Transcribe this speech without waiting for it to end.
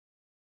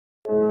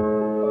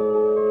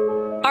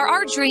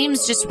Are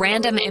dreams just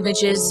random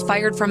images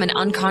fired from an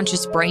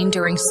unconscious brain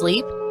during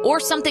sleep? Or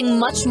something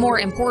much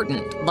more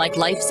important, like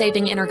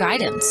life-saving inner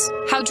guidance?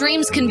 How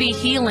dreams can be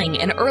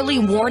healing and early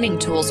warning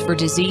tools for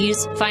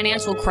disease,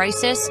 financial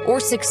crisis, or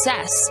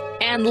success.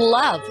 And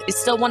love is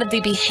still one of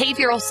the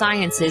behavioral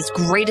science's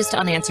greatest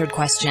unanswered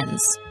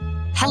questions.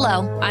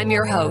 Hello, I'm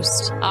your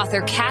host,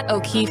 author Kat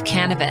O'Keefe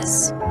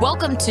Kanavos.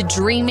 Welcome to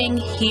Dreaming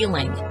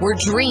Healing, where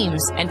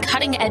dreams and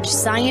cutting-edge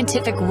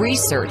scientific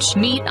research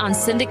meet on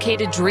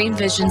syndicated Dream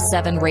Vision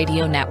 7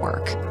 radio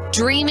network.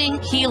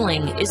 Dreaming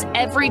Healing is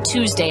every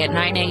Tuesday at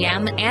 9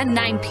 a.m. and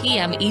 9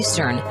 p.m.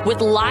 Eastern,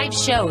 with live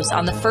shows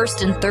on the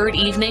first and third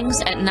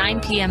evenings at 9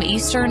 p.m.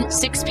 Eastern,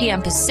 6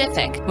 p.m.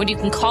 Pacific, when you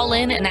can call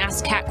in and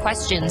ask Kat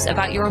questions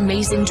about your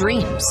amazing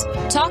dreams.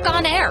 Talk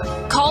on air.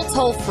 Call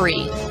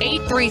toll-free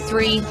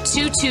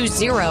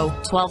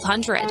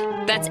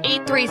 833-220-1200. That's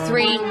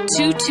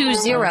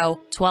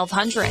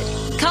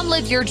 833-220-1200. Come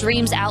live your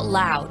dreams out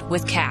loud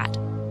with Kat.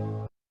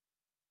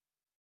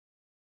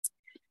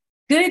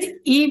 Good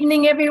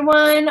evening,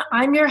 everyone.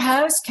 I'm your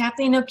host,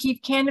 Kathleen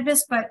O'Keefe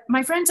Kanavos, but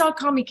my friends all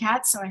call me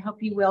Kat, so I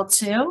hope you will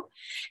too.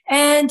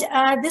 And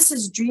this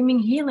is Dreaming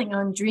Healing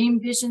on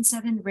Dream Vision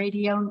 7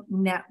 Radio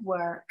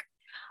Network.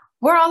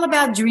 We're all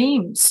about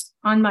dreams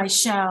on my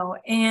show.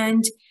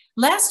 And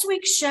last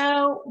week's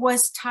show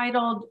was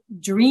titled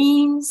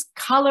Dreams,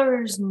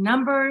 Colors,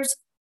 Numbers,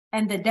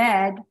 and the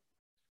Dead.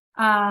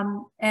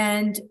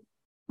 And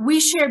we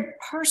shared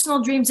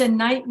personal dreams and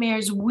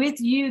nightmares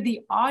with you,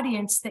 the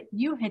audience that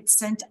you had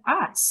sent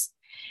us.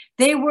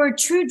 They were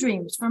true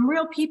dreams from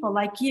real people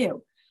like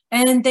you.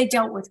 And they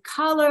dealt with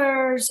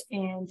colors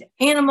and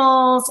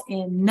animals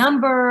and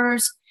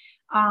numbers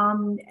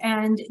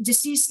and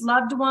deceased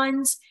loved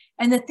ones.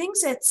 And the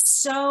things that's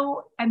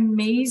so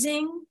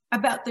amazing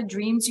about the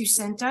dreams you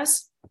sent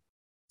us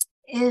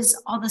is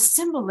all the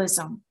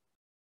symbolism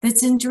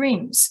that's in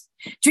dreams.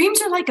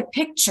 Dreams are like a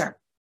picture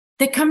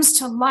that comes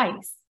to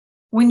life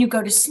when you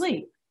go to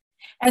sleep.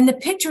 And the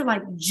picture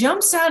like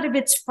jumps out of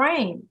its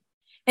frame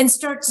and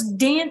starts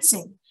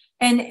dancing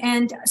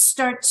and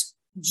starts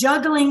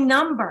juggling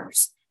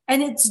numbers.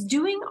 And it's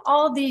doing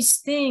all these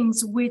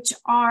things which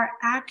are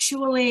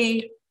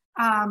actually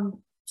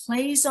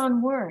plays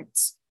on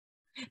words.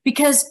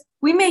 Because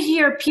we may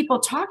hear people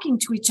talking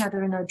to each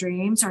other in our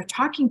dreams or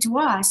talking to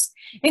us,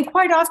 and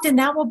quite often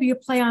that will be a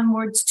play on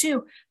words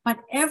too. But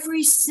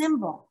every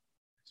symbol,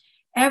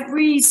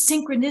 every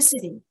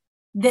synchronicity,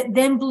 that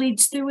then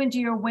bleeds through into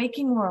your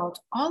waking world.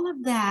 All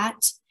of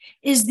that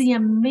is the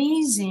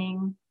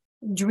amazing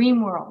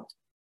dream world.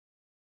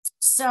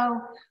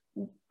 So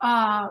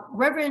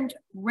Reverend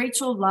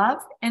Rachel Love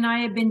and I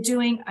have been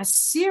doing a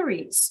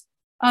series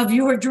of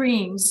your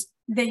dreams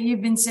that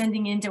you've been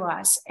sending in to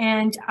us.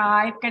 And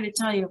I've got to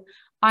tell you,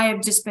 I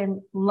have just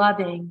been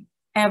loving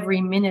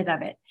every minute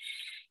of it.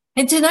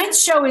 And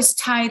tonight's show is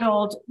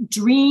titled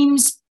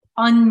Dreams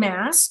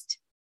Unmasked.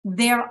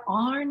 There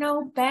are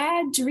no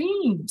bad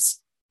dreams.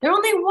 They're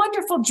only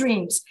wonderful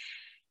dreams.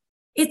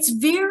 It's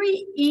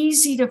very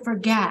easy to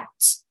forget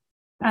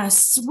a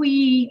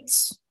sweet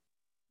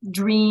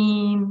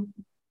dream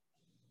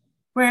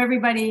where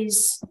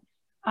everybody's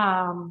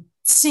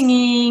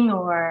singing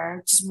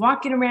or just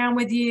walking around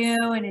with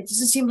you and it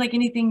doesn't seem like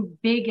anything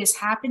big is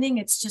happening.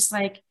 It's just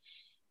like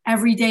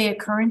everyday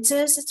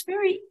occurrences. It's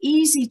very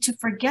easy to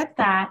forget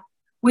that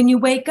when you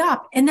wake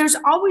up. And there's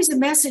always a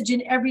message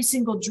in every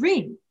single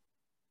dream.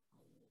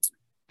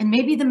 And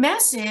maybe the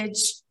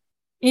message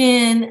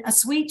in a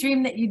sweet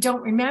dream that you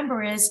don't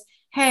remember is,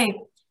 hey,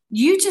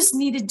 you just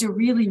needed to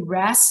really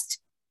rest,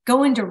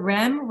 go into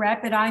REM,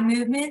 rapid eye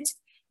movement,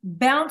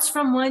 bounce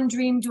from one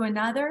dream to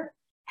another,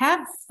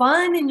 have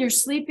fun in your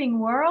sleeping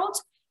world,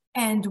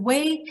 and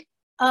wake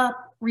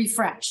up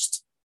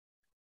refreshed.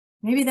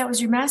 Maybe that was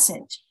your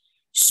message.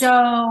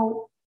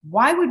 So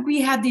why would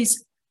we have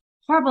these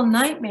horrible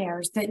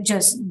nightmares that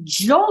just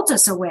jolt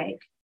us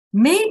awake,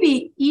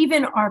 maybe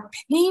even are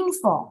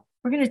painful?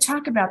 We're going to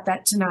talk about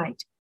that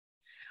tonight.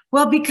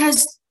 Well,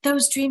 because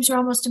those dreams are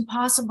almost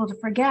impossible to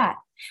forget.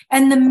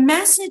 And the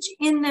message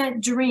in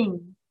that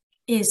dream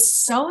is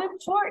so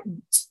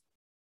important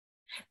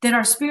that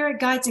our spirit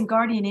guides and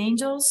guardian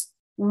angels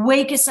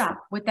wake us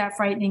up with that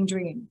frightening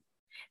dream.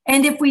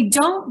 And if we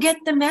don't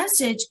get the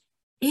message,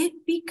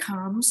 it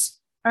becomes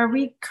a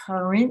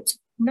recurrent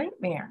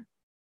nightmare.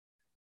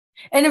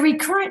 And a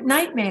recurrent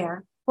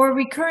nightmare or a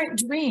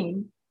recurrent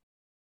dream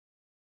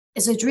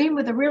is a dream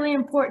with a really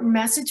important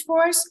message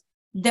for us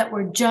that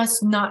we're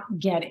just not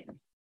getting.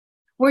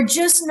 We're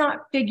just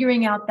not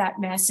figuring out that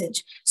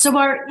message. So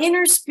our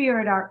inner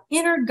spirit, our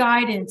inner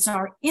guidance,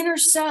 our inner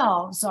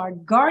selves, our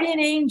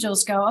guardian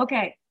angels go,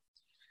 okay,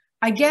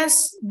 I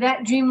guess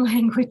that dream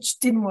language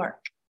didn't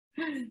work.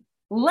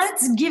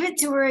 Let's give it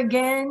to her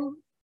again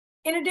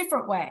in a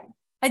different way,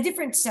 a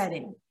different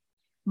setting,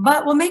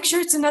 but we'll make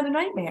sure it's another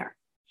nightmare.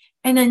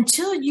 And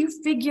until you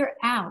figure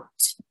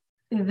out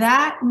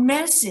that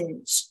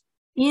message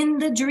in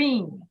the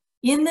dream,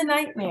 in the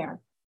nightmare,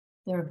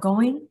 they're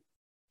going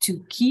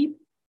to keep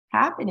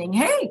happening.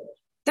 Hey,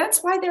 That's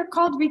why they're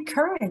called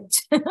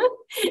recurrent.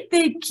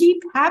 They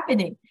keep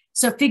happening.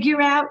 So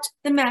figure out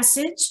the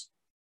message,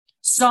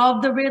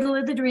 solve the riddle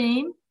of the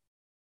dream,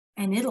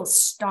 and it'll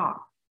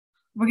stop.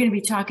 We're going to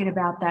be talking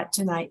about that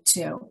tonight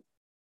too.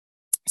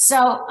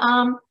 So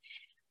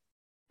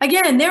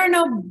again, there are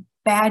no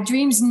bad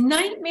dreams.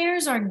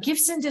 Nightmares are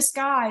gifts in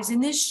disguise.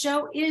 And this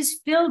show is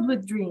filled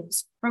with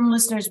dreams from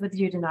listeners with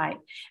you tonight.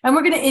 And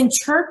we're going to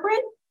interpret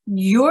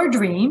your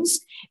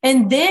dreams.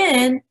 And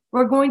then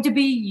we're going to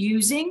be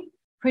using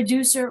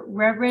producer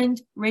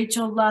Reverend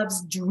Rachel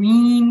Love's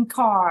dream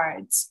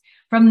cards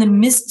from the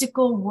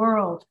mystical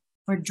world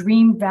for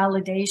dream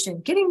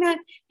validation, getting that,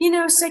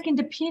 second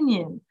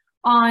opinion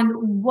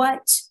on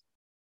what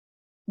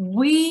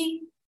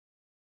we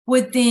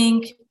would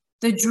think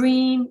the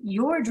dream,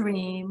 your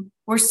dream,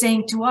 were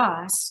saying to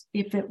us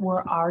if it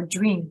were our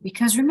dream.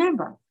 Because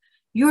remember,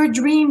 your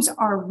dreams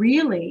are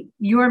really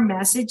your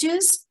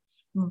messages,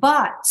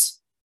 but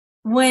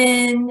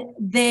when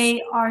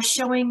they are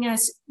showing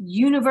us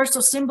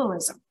universal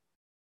symbolism,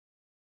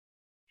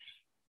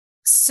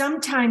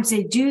 sometimes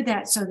they do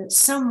that so that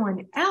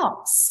someone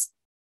else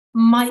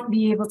might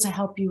be able to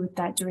help you with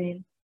that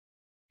dream.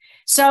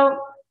 So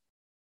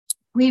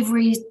we've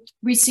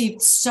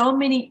received so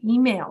many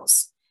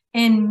emails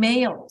and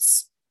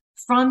mails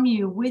from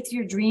you with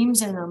your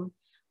dreams in them,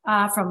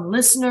 from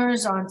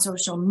listeners on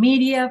social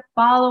media,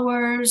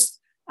 followers,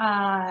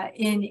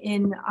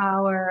 in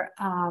our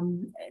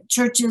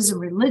churches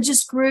and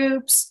religious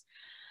groups,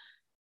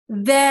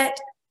 that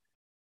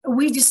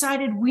we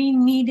decided we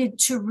needed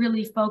to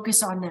really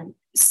focus on them.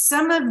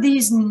 Some of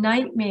these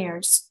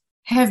nightmares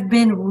have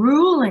been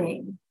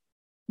ruling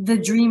the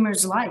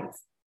dreamer's life.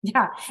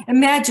 Yeah,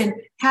 imagine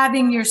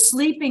having your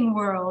sleeping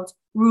world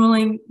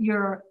ruling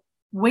your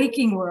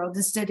waking world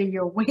instead of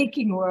your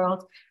waking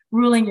world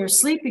ruling your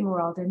sleeping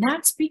world. And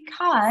that's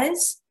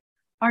because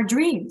our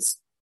dreams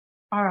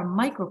are a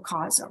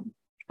microcosm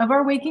of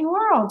our waking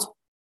world.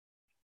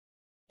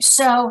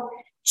 So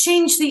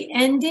change the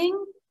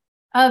ending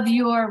of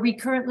your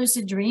recurrent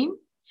lucid dream.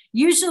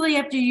 Usually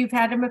after you've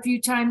had them a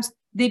few times,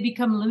 they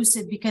become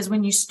lucid, because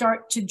when you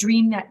start to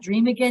dream that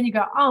dream again, you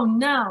go, oh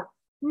no,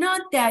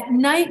 not that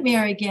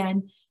nightmare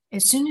again.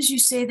 As soon as you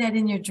say that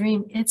in your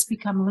dream, it's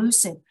become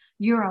lucid.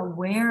 You're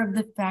aware of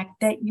the fact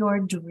that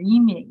you're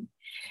dreaming.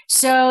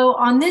 So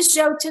on this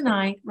show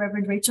tonight,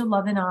 Reverend Rachel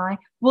Love and I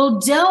will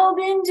delve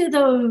into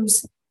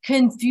those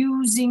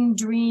confusing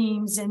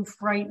dreams and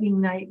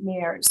frightening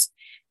nightmares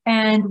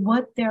and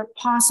what their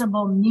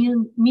possible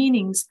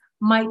meanings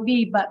might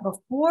be. But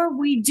before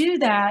we do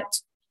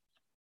that,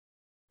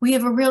 we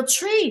have a real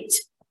treat.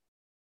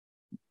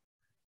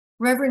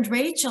 Reverend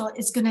Rachel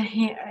is going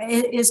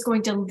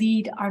to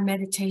lead our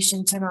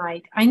meditation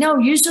tonight. I know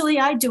usually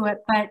I do it,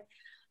 but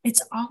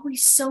it's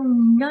always so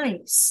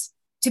nice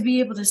to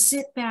be able to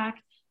sit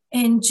back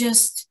and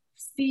just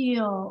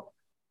feel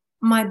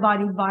my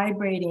body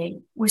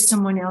vibrating with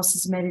someone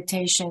else's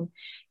meditation.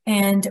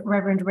 And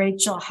Reverend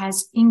Rachel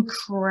has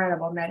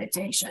incredible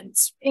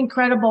meditations,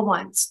 incredible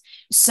ones.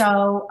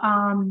 So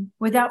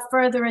without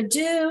further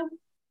ado,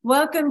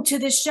 welcome to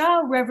the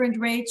show,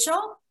 Reverend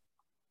Rachel.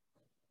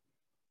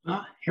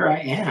 Here I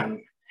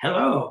am.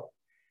 Hello.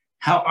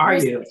 How are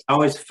you? It's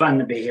always fun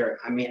to be here.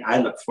 I mean, I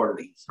look forward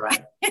to these,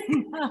 right?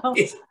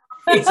 These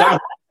are the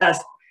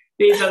best.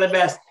 These are the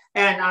best.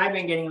 And I've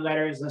been getting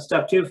letters and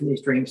stuff too from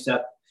these dream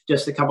stuff.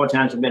 Just a couple of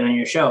times I've been on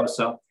your show.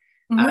 So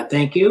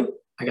thank you.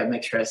 I got to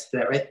make sure I said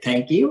that right.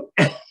 Thank you.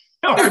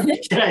 Or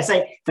should I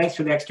say, thanks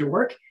for the extra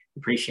work?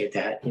 Appreciate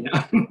that,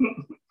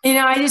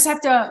 I just have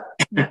to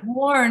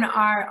warn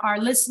our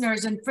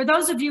listeners. And for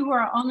those of you who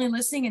are only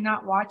listening and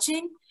not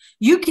watching,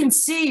 you can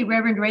see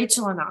Reverend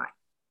Rachel and I.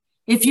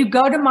 If you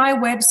go to my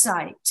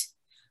website,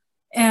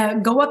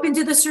 go up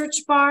into the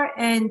search bar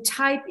and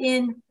type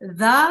in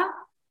The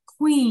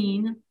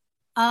Queen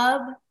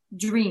of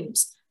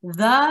Dreams.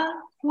 The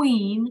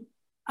Queen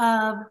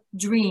of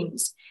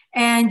Dreams.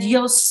 And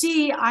you'll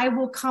see I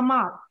will come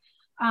up.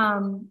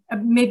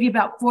 Maybe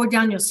about 4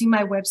 down, you'll see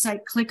my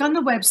website. Click on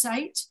the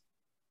website.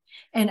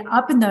 And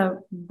up in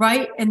the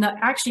right,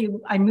 actually,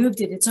 I moved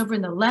it. It's over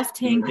in the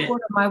left-hand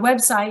corner of my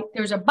website.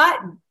 There's a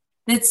button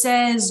that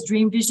says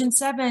Dream Vision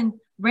 7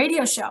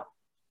 radio show.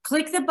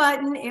 Click the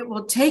button. It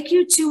will take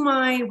you to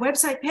my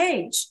website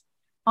page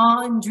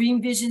on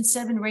Dream Vision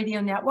 7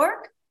 Radio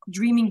Network.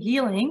 Dreaming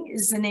Healing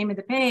is the name of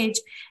the page.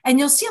 And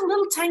you'll see a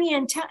little tiny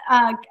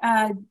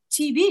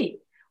TV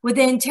with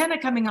the antenna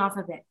coming off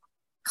of it.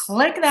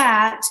 Click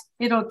that.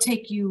 It'll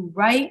take you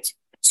right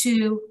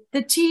to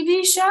the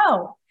TV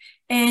show.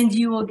 And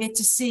you will get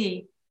to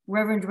see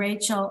Reverend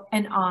Rachel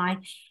and I in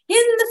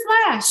the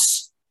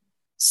flesh.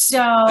 So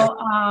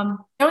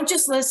don't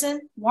just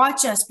listen,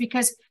 watch us,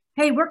 because,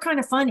 hey, we're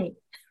kind of funny.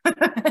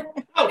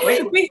 Oh,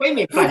 wait a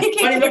minute. Funny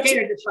looking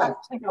or just fun?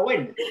 No, wait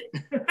a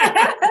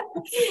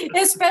minute.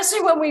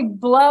 Especially when we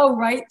blow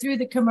right through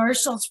the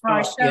commercials for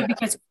our show,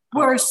 because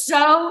we're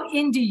so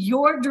into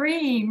your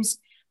dreams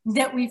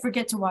that we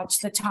forget to watch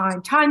the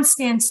time. Time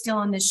stands still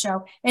on this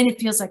show, and it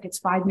feels like it's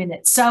 5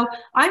 minutes. So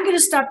I'm going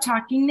to stop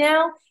talking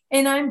now,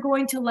 And I'm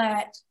going to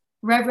let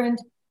Reverend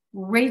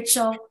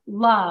Rachel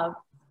Love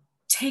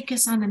take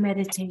us on a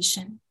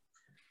meditation.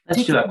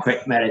 Let's do a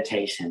quick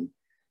meditation.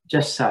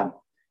 Just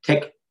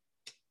take a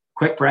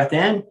quick breath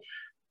in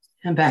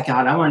and back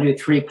out. I want to do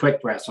 3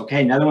 quick breaths.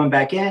 Okay, another one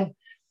back in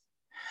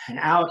and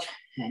out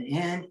and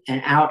in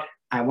and out.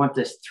 I want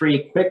this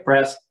 3 quick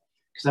breaths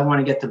because I want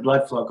to get the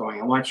blood flow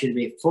going. I want you to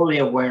be fully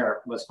aware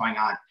of what's going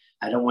on.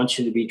 I don't want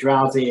you to be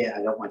drowsy.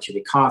 I don't want you to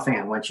be coughing.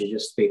 I want you to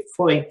just be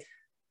fully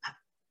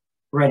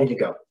ready to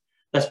go.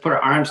 Let's put our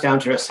arms down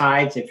to our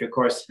sides. If, of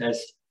course,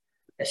 as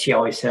she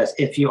always says,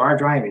 if you are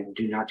driving,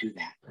 do not do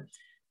that.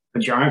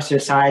 Put your arms to the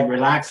side,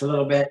 relax a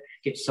little bit,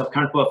 get yourself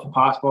comfortable if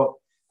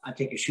possible.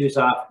 Take your shoes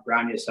off,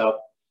 ground yourself.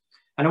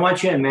 And I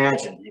want you to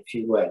imagine, if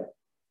you would,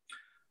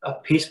 a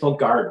peaceful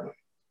garden.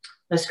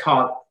 Let's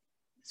call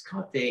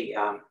it the,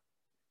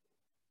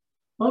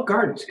 well,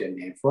 garden's a good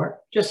name for it.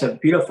 Just a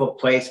beautiful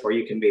place where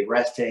you can be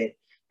rested,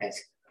 and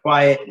it's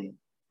quiet and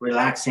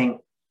relaxing.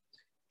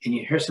 And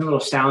you hear some little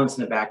sounds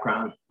in the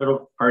background,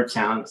 little bird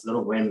sounds,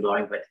 little wind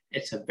blowing, but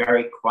it's a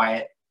very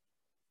quiet,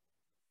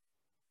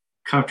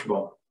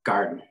 comfortable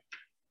garden.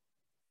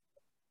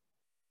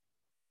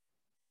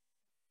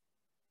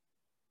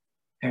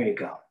 There you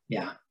go.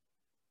 Yeah.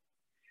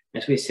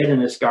 As we sit in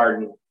this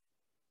garden,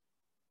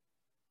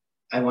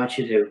 I want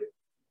you to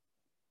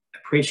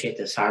appreciate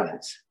the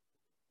silence.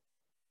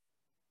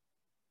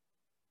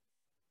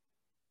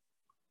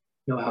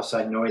 No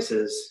outside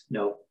noises,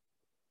 no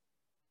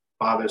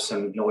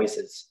bothersome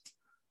noises,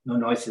 no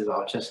noises at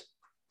all, just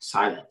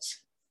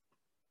silence.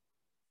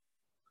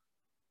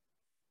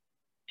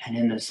 And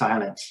in the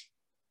silence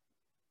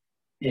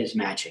is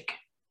magic.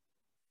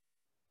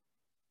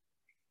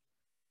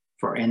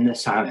 For in the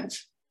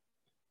silence,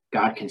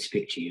 God can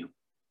speak to you.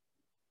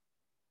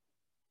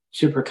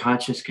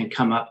 Superconscious can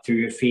come up through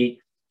your feet,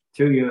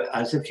 through you,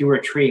 as if you were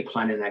a tree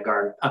planted in that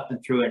garden, up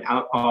and through and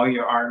out all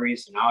your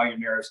arteries and all your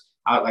nerves,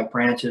 out like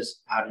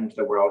branches out into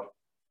the world.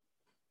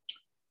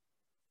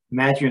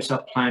 Imagine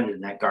yourself planted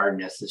in that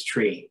garden as this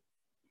tree,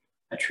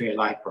 a tree of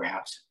life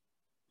perhaps,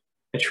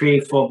 a tree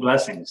full of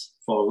blessings,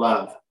 full of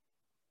love,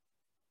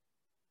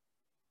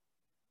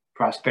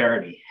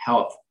 prosperity,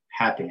 health,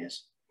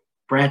 happiness,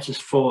 branches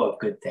full of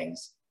good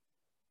things.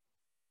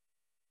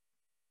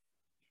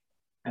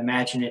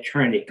 Imagine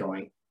eternity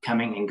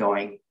coming and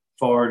going,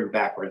 forward and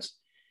backwards,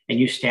 and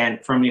you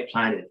stand firmly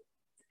planted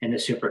in the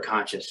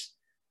superconscious,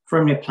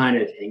 firmly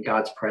planted in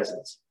God's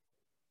presence.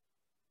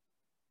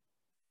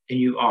 And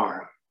you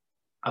are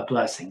a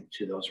blessing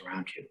to those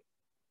around you.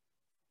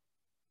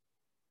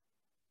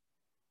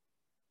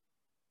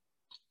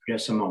 For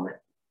just a moment,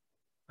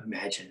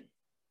 imagine.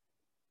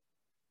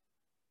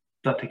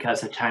 But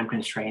because of time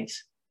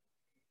constraints,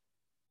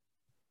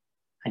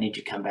 I need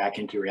to come back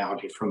into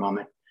reality for a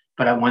moment.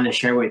 But I want to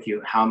share with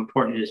you how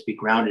important it is to be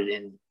grounded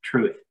in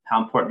truth,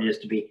 how important it is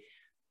to be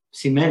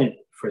cemented,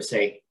 for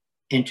say,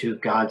 into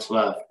God's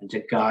love,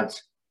 into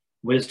God's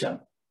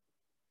wisdom,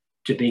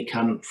 to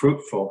become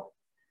fruitful,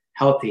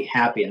 healthy,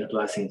 happy, and a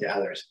blessing to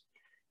others.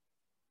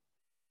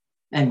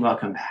 And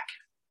welcome back.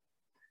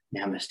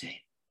 Namaste.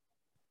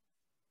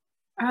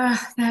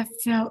 That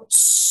felt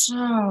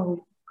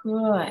so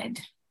good.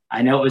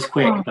 I know it was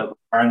quick, but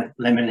we're on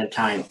limited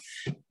time.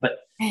 But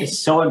it's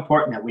so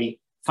important that we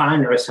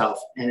find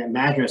ourselves and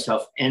imagine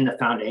ourselves in the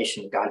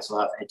foundation of God's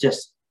love.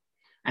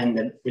 And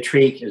the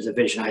tree is a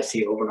vision I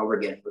see over and over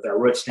again, with our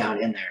roots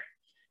down in there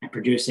and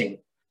producing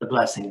the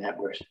blessing that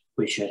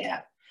we should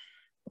have.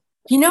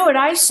 You know what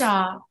I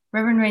saw,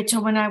 Reverend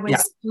Rachel, when I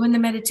was doing the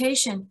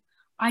meditation?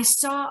 I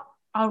saw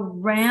a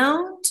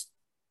round,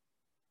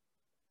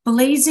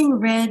 blazing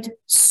red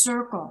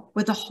circle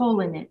with a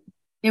hole in it.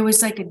 It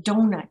was like a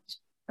donut,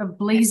 a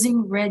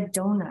blazing red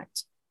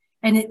donut.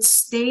 And it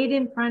stayed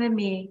in front of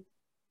me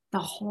the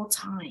whole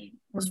time.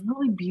 It was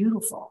really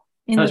beautiful.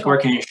 I was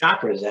working in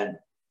chakras then.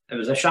 It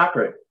was a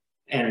chakra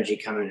energy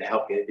coming to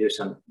help you do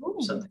some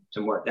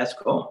work. That's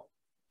cool.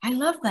 I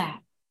love that.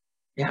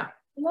 Yeah.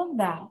 I love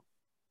that.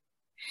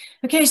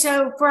 Okay,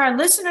 so for our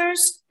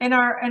listeners and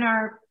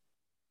our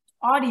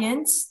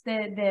audience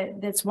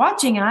that's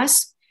watching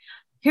us,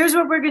 here's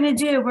what we're going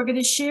to do. We're going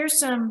to share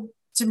some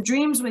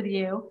dreams with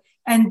you,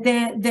 and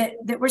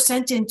that were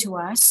sent in to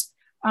us.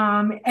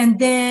 And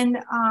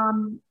then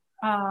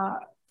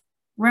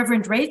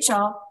Reverend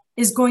Rachel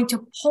is going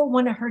to pull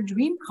one of her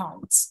dream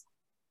cards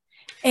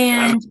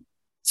and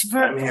for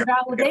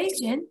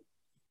validation.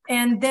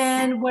 And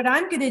then what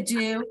I'm going to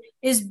do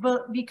is,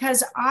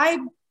 because I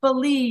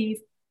believe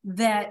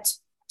that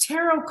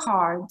tarot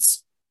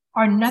cards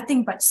are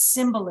nothing but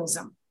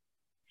symbolism.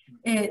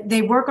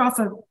 They work off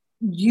of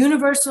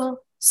universal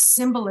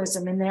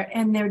symbolism,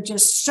 and they're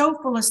just so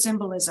full of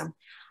symbolism.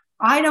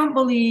 I don't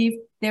believe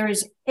there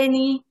is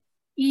any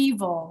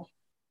evil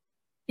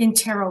in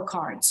tarot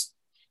cards.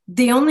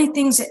 The only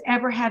things that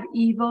ever have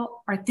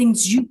evil are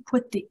things you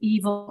put the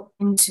evil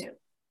into.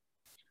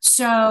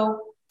 So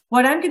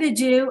what I'm going to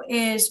do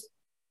is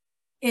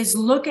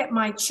look at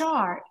my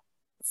chart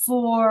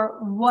for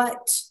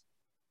what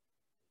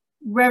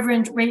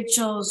Reverend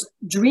Rachel's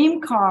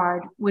dream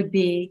card would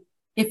be,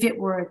 if it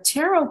were a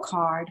tarot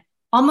card,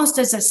 almost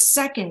as a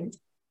second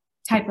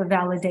type of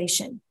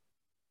validation.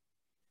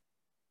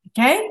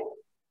 Okay?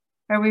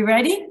 Are we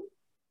ready?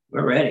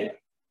 We're ready.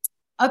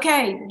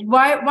 Okay,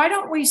 why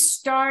don't we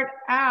start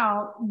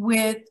out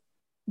with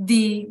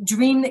the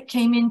dream that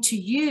came into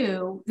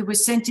you, that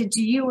was sent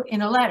into you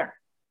in a letter?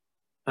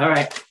 All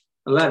right,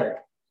 a letter.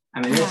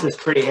 I mean, this is a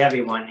pretty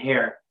heavy one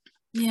here.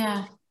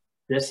 Yeah.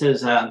 This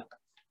is,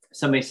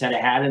 somebody said I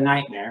had a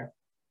nightmare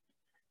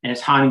and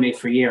it's haunted me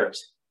for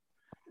years.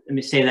 Let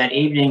me say that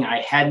evening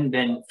I hadn't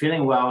been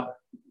feeling well,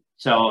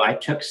 so I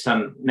took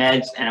some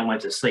meds and I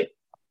went to sleep.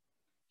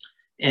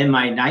 In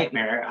my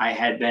nightmare, I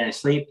had been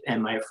asleep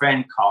and my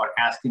friend called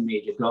asking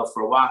me to go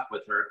for a walk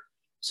with her.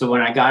 So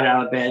when I got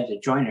out of bed to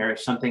join her,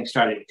 something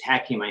started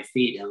attacking my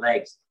feet and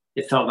legs.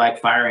 It felt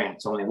like fire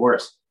ants, only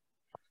worse.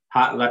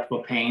 Hot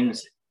electrical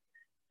pains,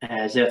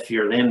 as if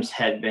your limbs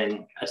had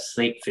been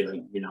asleep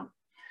feeling, you know.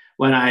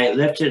 When I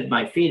lifted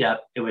my feet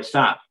up, it would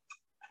stop.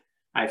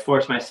 I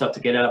forced myself to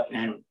get up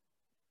and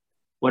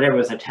whatever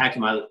was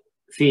attacking my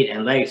feet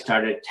and legs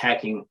started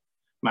attacking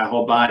my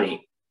whole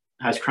body.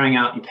 I was crying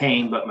out in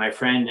pain, but my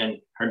friend and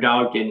her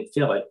dog didn't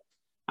feel it.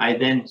 I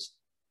then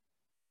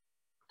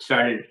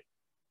started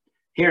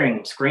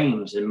hearing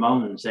screams and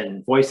moans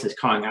and voices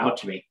calling out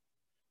to me,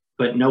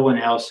 but no one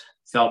else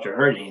felt or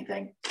heard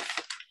anything.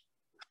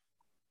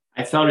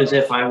 I felt as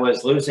if I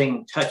was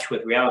losing touch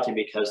with reality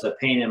because the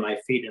pain in my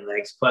feet and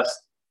legs,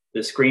 plus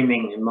the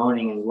screaming and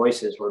moaning and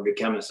voices were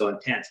becoming so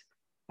intense.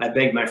 I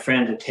begged my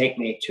friend to take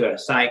me to a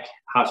psych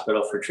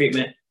hospital for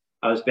treatment.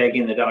 I was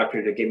begging the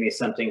doctor to give me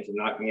something to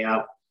knock me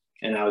out,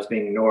 and I was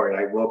being ignored.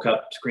 I woke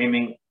up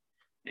screaming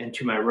and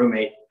to my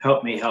roommate,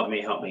 "Help me, help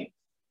me, help me."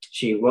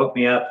 She woke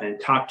me up and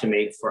talked to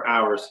me for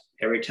hours.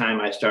 Every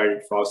time I started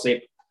to fall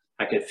asleep,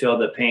 I could feel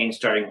the pain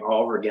starting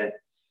all over again.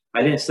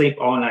 I didn't sleep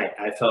all night.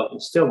 I felt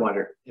and still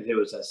wonder if it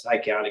was a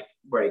psychotic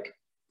break.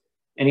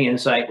 Any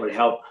insight would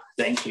help.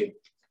 Thank you.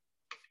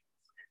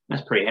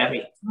 That's pretty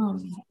heavy.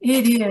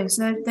 It is.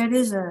 That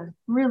is a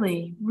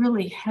really,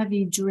 really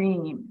heavy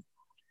dream.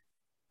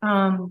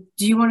 Do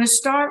you want to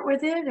start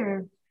with it,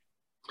 or?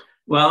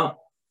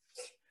 Well,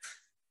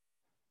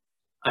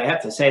 I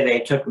have to say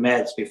they took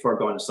meds before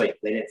going to sleep.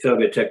 They didn't feel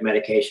good, took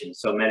medication.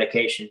 So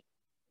medication,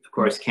 of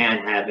course,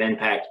 can have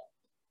impact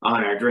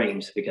on our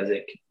dreams because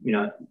it, you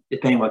know,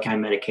 depending what kind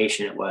of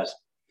medication it was.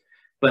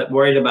 But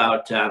worried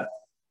about a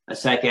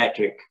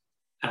psychiatric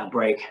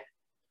break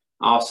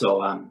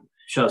also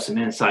shows some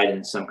insight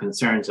and some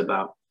concerns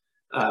about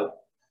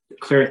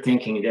clear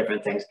thinking and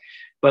different things.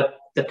 But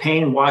the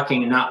pain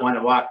walking and not want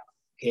to walk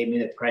gave me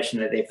the impression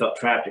that they felt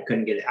trapped and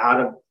couldn't get out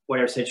of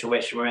whatever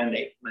situation we're in.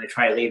 When they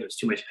try to leave, it was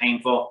too much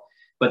painful,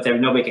 but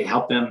nobody could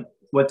help them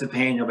with the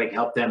pain. Nobody could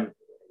help them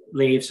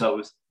leave. So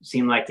it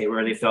seemed like they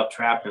really felt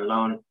trapped and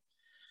alone.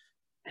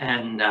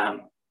 And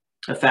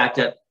the fact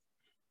that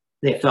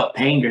they felt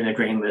pain during the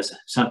dream was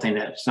something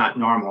that's not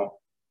normal.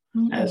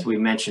 Mm-hmm. As we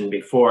mentioned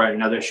before in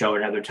another show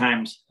and other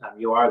times,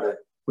 you are the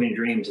Queen of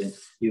Dreams, and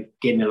you've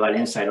given me a lot of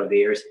insight over the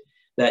years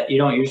that you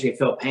don't usually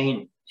feel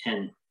pain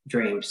in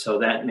dreams. So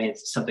that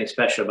means something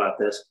special about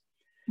this.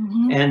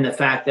 Mm-hmm. And the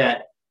fact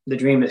that the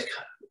dream has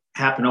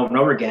happened over and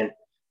over again,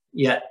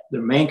 yet the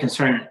main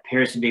concern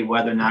appears to be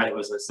whether or not it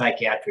was a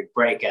psychiatric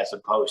break as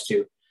opposed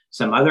to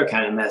some other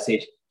kind of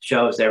message,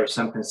 shows there was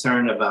some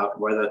concern about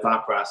where the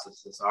thought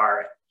processes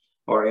are,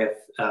 or if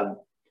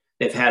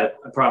they've had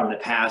a problem in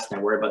the past and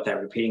they're worried about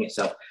that repeating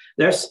itself.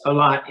 There's a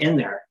lot in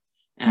there.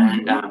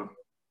 And mm-hmm.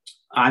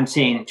 I'm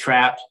seeing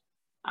trapped.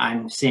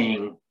 I'm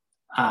seeing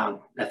I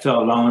feel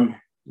alone.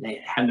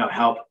 They have no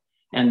help.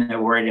 And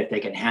they're worried if they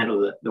can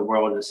handle the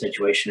world and the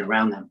situation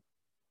around them.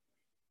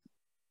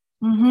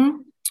 Mm-hmm.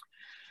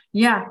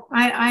 Yeah,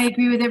 I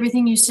agree with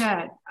everything you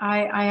said.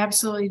 I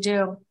absolutely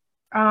do.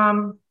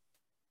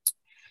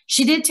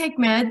 She did take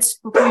meds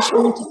before she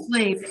went to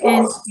sleep.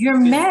 And your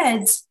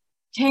meds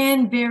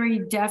can very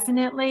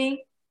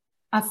definitely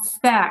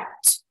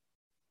affect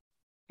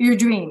your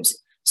dreams.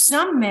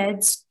 Some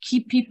meds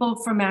keep people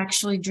from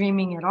actually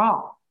dreaming at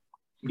all.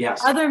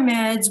 Yes. Other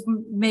meds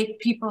make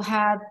people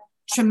have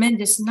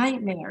tremendous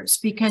nightmares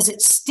because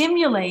it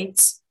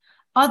stimulates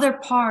other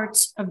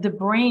parts of the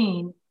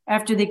brain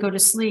after they go to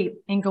sleep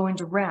and go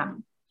into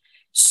REM.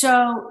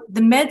 So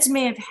the meds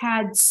may have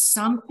had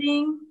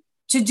something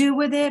to do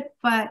with it,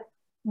 but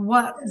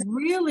what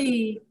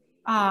really,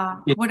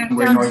 what I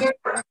found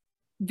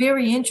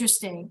very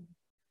interesting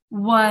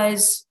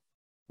was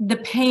the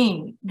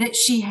pain that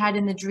she had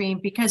in the dream,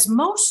 because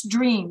most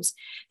dreams,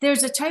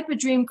 there's a type of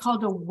dream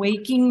called a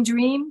waking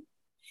dream.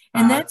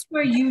 And that's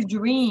where you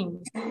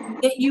dream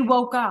that you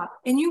woke up,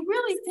 and you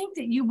really think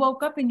that you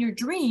woke up in your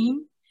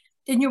dream,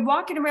 and you're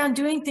walking around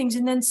doing things,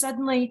 and then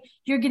suddenly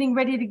you're getting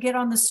ready to get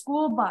on the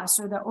school bus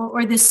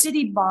or the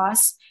city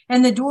bus,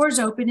 and the doors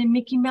open and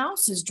Mickey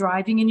Mouse is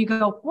driving, and you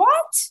go,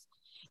 what?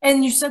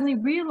 And you suddenly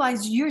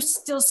realize you're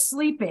still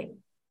sleeping,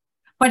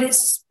 but it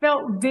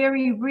felt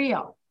very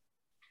real.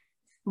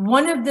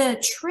 One of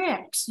the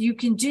tricks you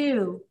can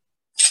do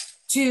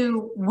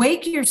to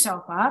wake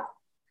yourself up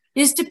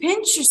is to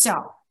pinch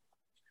yourself.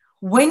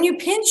 When you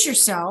pinch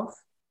yourself,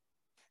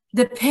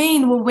 the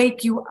pain will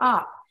wake you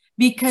up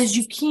because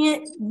you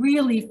can't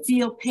really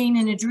feel pain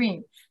in a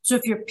dream. So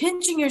if you're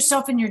pinching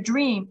yourself in your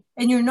dream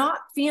and you're not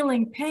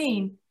feeling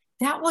pain,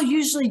 that will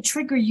usually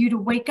trigger you to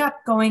wake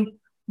up going,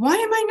 why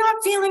am I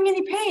not feeling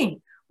any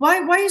pain?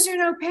 Why is there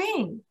no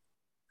pain?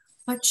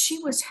 But she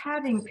was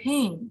having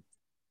pain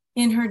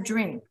in her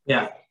dream.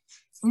 Yeah.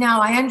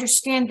 Now, I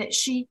understand that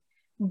she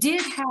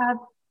did have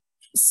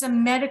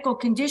some medical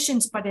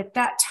conditions, but at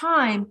that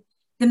time,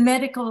 the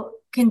medical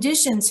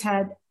conditions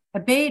had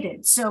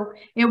abated. So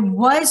it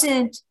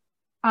wasn't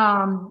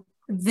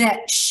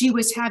that she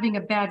was having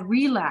a bad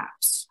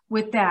relapse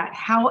with that.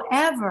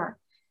 However,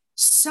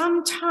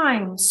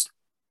 sometimes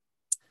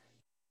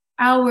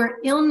our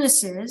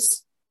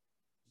illnesses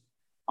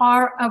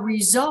are a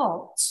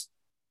result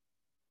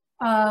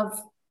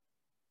of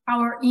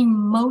our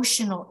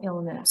emotional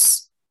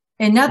illness.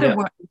 In other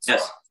words,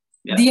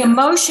 the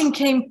emotion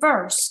came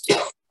first,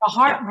 a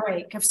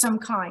heartbreak of some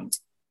kind.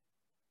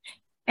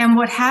 And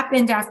what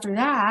happened after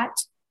that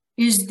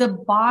is the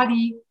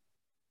body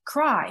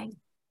cried.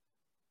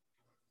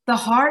 The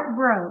heart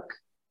broke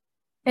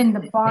and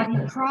the body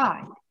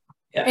cried.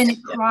 And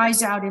it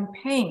cries out in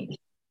pain.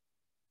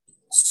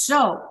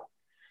 So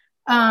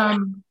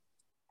I'm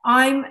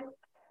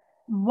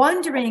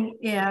wondering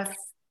if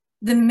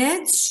the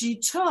meds she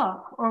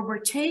took or were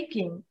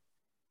taking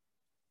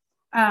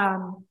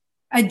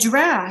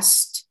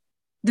addressed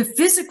the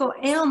physical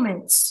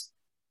ailments,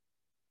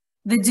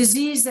 the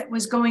disease that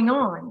was going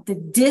on, the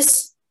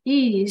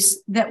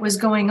dis-ease that was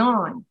going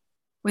on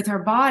with her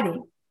body,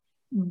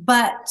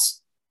 but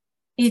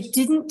it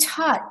didn't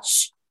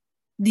touch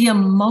the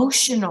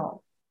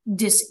emotional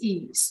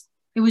dis-ease.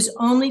 It was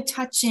only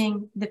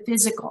touching the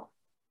physical.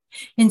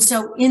 And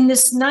so in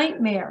this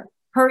nightmare,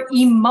 her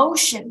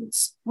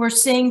emotions were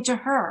saying to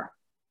her,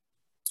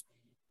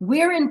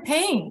 we're in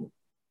pain.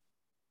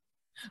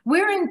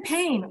 We're in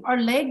pain. Our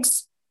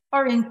legs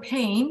are in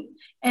pain.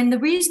 And the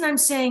reason I'm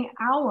saying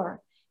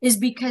our is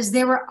because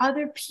there were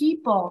other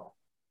people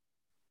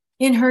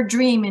in her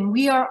dream, and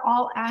we are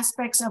all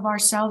aspects of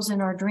ourselves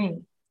in our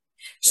dream.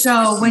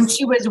 So when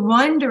she was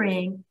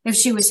wondering if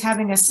she was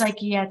having a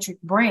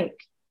psychiatric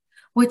break,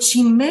 what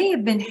she may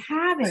have been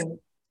having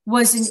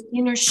was an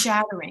inner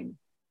shattering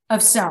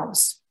of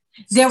selves.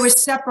 There was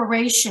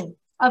separation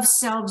of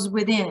selves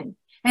within,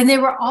 and they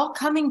were all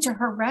coming to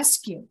her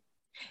rescue.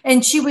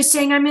 And she was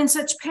saying, I'm in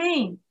such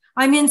pain.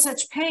 I'm in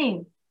such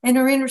pain. And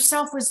her inner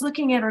self was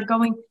looking at her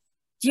going,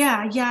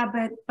 yeah,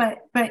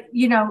 but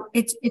you know,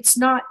 it's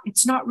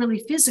not really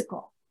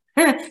physical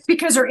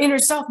because her inner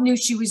self knew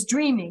she was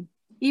dreaming,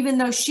 even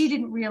though she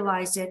didn't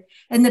realize it.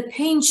 And the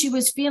pain she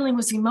was feeling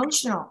was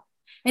emotional,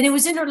 and it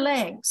was in her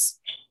legs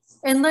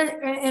and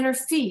her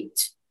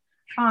feet.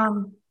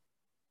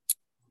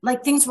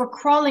 Like things were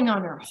crawling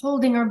on her,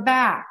 holding her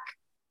back,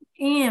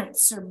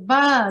 ants or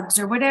bugs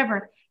or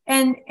whatever.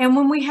 And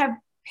when we have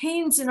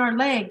pains in our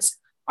legs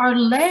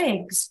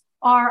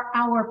are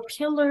our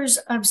pillars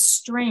of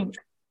strength.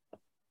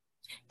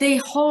 They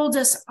hold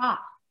us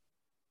up.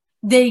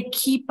 They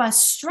keep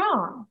us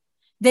strong.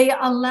 They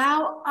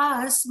allow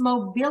us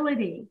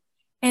mobility.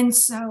 And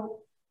so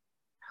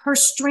her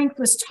strength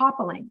was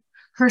toppling.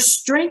 Her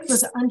strength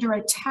was under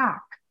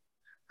attack.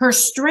 Her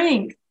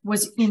strength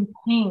was in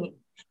pain.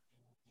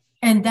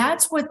 And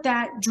that's what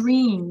that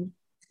dream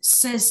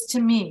says to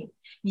me.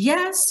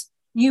 Yes,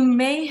 you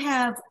may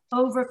have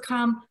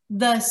overcome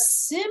the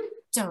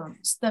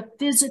symptoms, the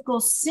physical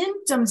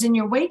symptoms in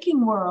your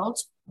waking world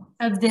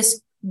of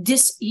this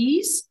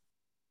dis-ease,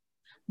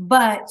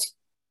 but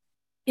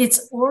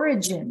its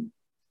origin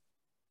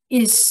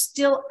is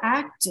still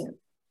active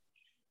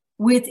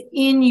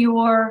within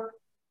your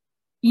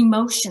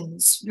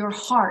emotions, your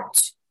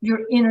heart, your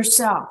inner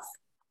self.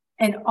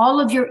 And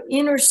all of your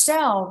inner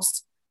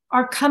selves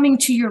are coming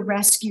to your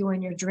rescue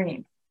in your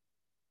dream.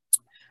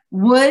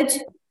 Would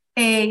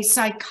a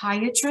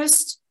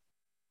psychiatrist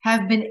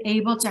have been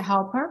able to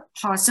help her?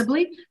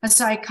 Possibly. A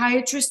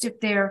psychiatrist, if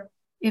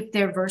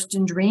they're versed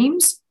in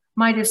dreams,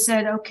 might have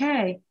said,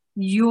 okay,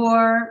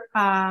 you're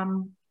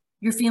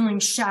feeling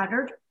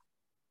shattered.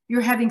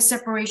 You're having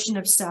separation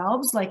of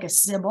selves, like a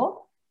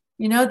Sybil.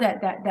 You know,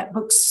 that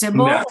book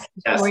Sybil,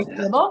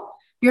 Sybil.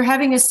 You're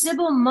having a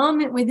Sybil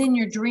moment within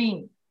your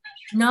dream.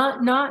 Not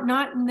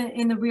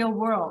in the real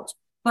world,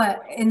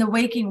 but in the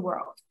waking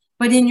world,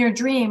 but in your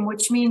dream,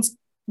 which means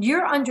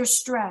you're under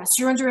stress.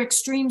 You're under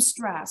extreme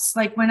stress.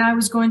 Like when I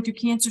was going through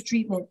cancer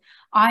treatment,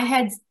 I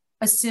had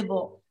a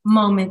Sybil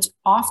moment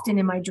often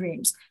in my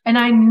dreams, and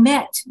I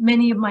met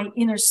many of my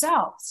inner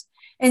selves,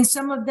 and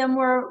some of them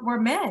were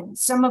men,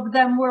 some of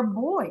them were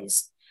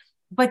boys,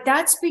 but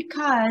that's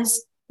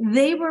because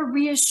they were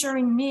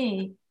reassuring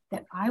me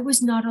that I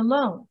was not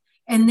alone,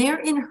 and they're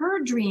in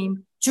her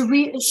dream to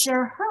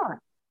reassure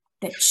her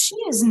that she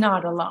is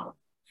not alone.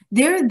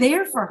 They're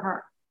there for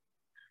her,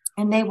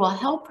 and they will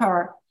help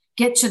her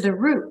get to the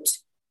root.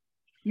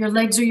 Your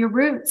legs are your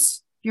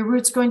roots. Your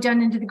roots going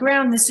down into the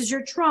ground. This is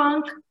your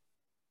trunk,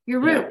 your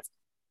root.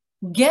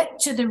 Get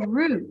to the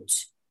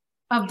root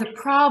of the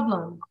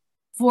problem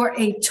for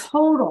a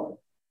total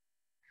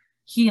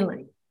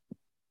healing?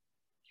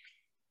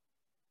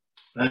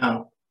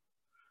 Well,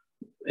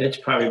 it's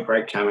probably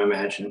break time, I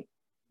imagine.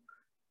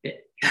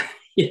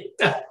 We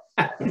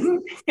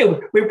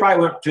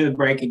probably went to the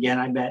break again,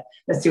 I bet.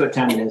 Let's see what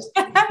time it is.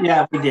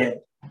 Yeah, we did.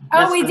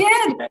 We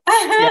did?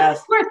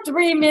 Yes. For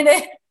 3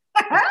 minutes.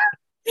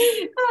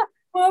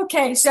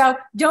 Okay, so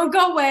don't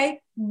go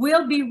away.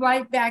 We'll be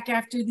right back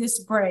after this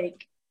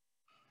break.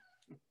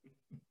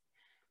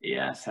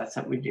 Yes, that's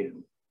what we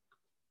do.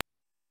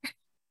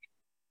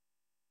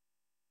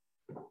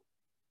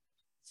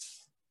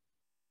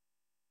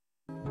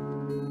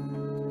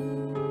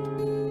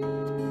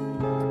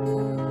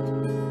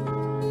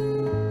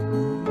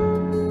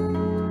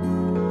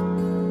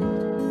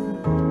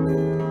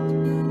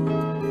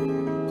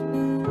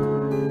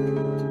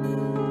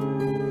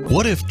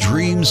 What if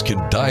dreams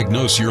can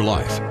diagnose your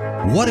life?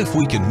 What if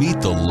we can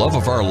meet the love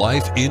of our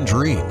life in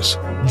dreams?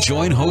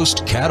 Join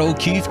host Kat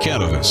O'Keefe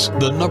Kanavos,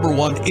 the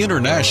 #1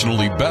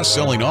 internationally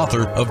best-selling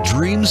author of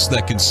Dreams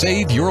That Can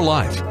Save Your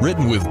Life,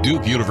 written with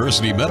Duke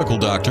University medical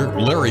doctor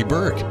Larry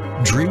Berg.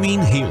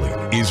 Dreaming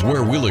Healing is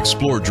where we'll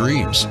explore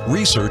dreams,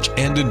 research,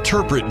 and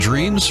interpret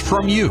dreams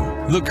from you,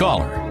 the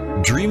caller.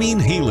 Dreaming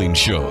Healing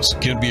shows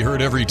can be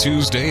heard every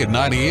Tuesday at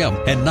 9 a.m.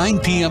 and 9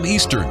 p.m.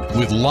 Eastern,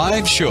 with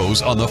live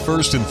shows on the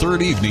first and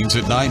third evenings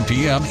at 9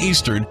 p.m.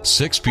 Eastern,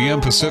 6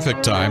 p.m.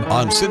 Pacific Time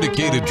on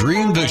syndicated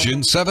Dream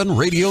Vision 7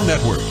 Radio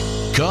Network.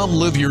 Come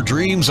live your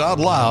dreams out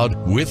loud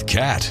with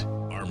Kat.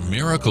 Are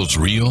miracles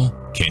real?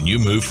 Can you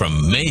move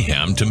from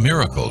mayhem to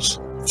miracles?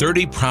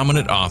 30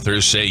 prominent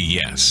authors say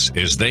yes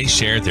as they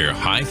share their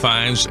high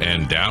fives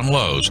and down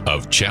lows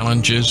of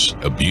challenges,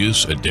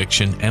 abuse,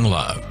 addiction, and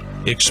love.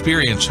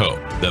 Experience hope,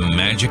 the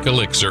magic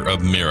elixir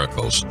of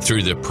miracles,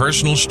 through the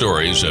personal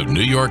stories of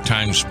New York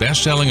Times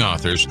bestselling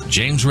authors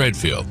James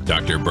Redfield,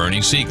 Dr.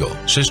 Bernie Siegel,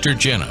 Sister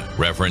Jenna,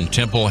 Reverend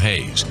Temple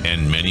Hayes,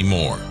 and many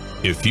more.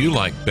 If you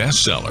like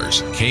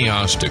bestsellers,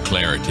 chaos to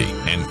clarity,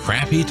 and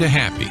crappy to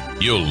happy,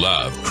 you'll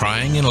love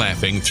crying and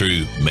laughing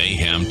through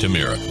mayhem to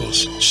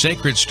miracles.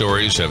 Sacred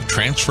stories of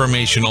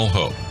transformational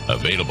hope.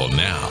 Available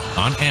now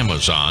on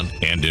Amazon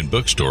and in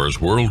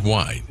bookstores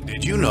worldwide.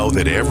 Did you know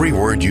that every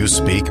word you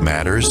speak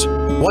matters?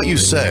 What you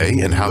say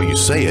and how you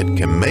say it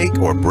can make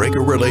or break a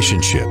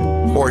relationship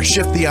or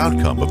shift the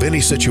outcome of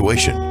any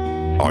situation.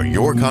 Are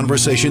your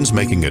conversations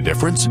making a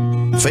difference?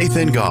 Faith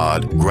in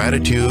God,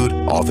 gratitude,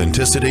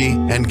 authenticity,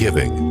 and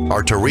giving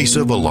are Teresa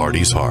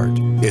Velarde's heart.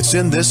 It's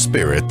in this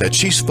spirit that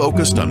she's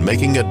focused on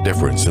making a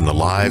difference in the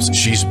lives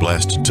she's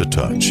blessed to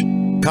touch.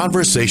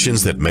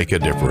 Conversations That Make a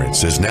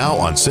Difference is now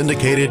on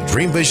syndicated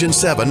Dream Vision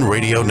 7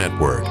 Radio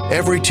Network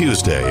every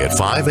Tuesday at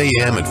 5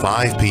 a.m. and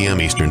 5 p.m.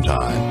 Eastern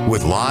Time,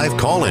 with live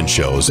call-in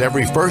shows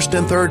every first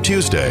and third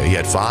Tuesday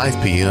at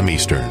 5 p.m.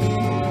 Eastern.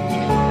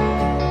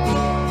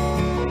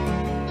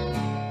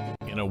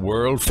 In a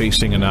world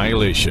facing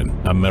annihilation,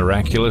 a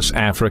miraculous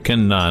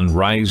African nun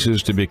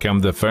rises to become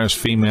the first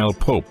female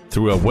pope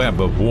through a web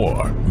of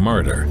war,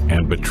 murder,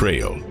 and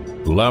betrayal.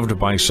 Loved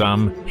by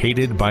some,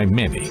 hated by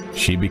many,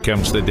 she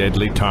becomes the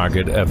deadly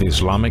target of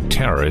Islamic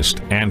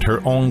terrorists and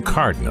her own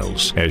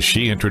cardinals as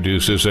she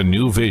introduces a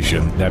new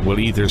vision that will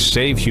either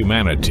save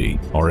humanity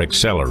or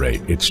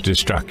accelerate its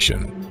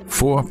destruction.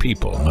 4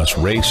 people must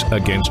race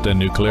against a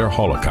nuclear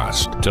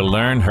holocaust to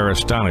learn her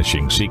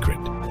astonishing secret.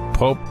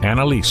 Pope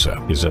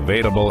Annalisa is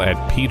available at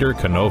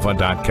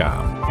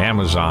petercanova.com,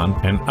 Amazon,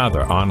 and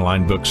other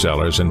online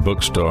booksellers and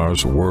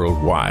bookstores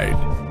worldwide.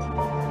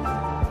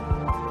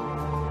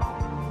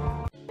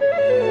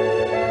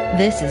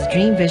 This is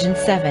Dream Vision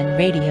 7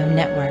 Radio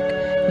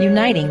Network,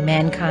 uniting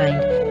mankind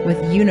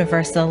with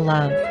universal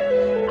love.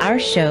 Our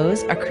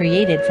shows are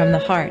created from the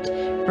heart,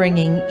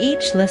 bringing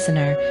each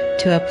listener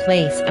to a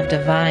place of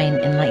divine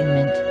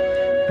enlightenment.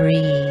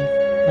 Breathe,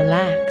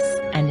 relax,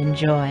 and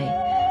enjoy.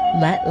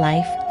 Let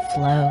life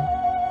flow.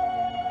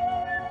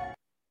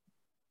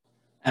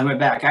 And we're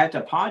back. I have to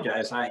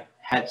apologize. I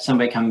had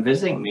somebody come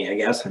visiting me, I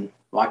guess, and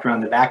walk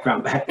around the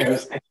background back there.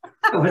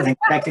 I wasn't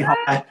expecting all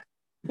that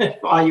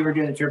while you were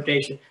doing the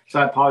interpretation. So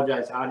I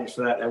apologize, audience,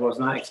 for that. I was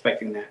not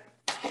expecting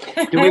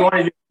that. Do we want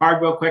to do a card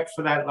real quick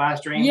for that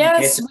last dream?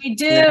 Yes, we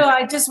do. Yeah.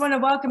 I just want to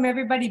welcome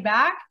everybody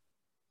back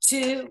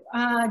to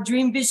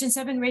Dream Vision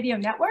 7 Radio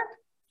Network.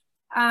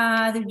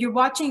 You're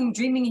watching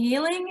Dreaming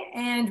Healing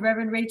and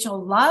Reverend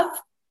Rachel Love.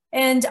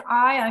 And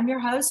I'm your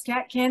host,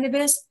 Kat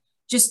Kanavos.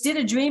 Just did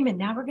a dream, and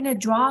now we're going to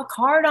draw a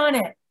card on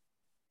it.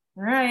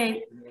 All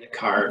right. The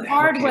card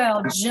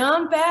will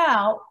jump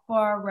out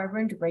for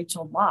Reverend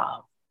Rachel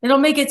Love. It'll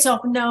make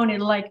itself known.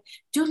 It'll like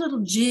do a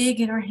little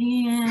jig in her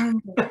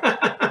hand,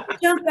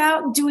 jump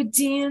out and do a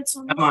dance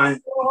on the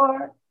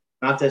floor.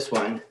 Not this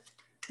one.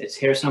 It's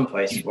here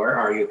someplace. Where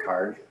are you,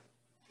 card?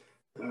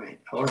 All right,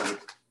 hold on.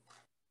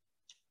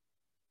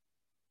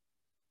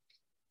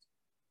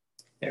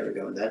 There we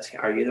go.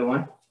 Are you the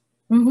one?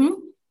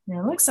 Mm-hmm.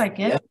 It looks like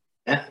it.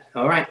 Yeah.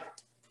 All right.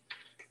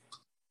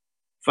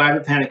 5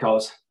 of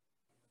Pentacles.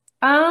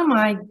 Oh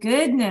my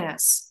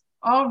goodness.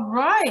 All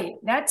right.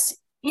 That's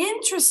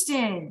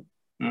interesting.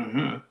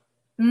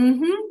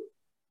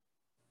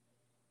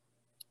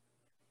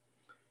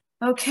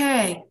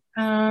 Okay.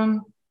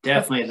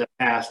 Definitely the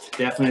past.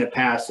 Definitely the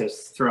past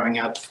is throwing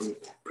up from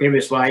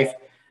previous life,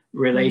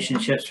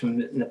 relationships from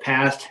the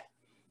past,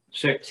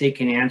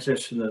 seeking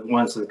answers from the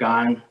ones that have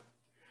gone.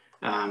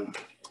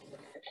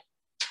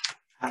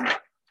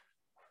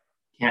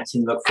 Can't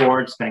seem to look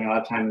forward, spending a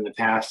lot of time in the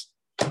past.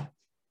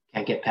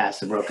 Can't get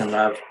past the broken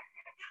love.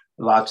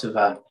 Lots of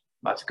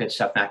good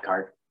stuff in that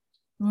card.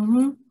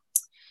 Mm-hmm.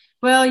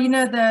 Well, you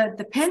know,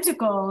 the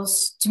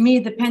Pentacles, to me,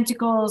 the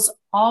Pentacles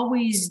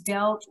always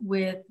dealt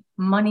with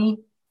money,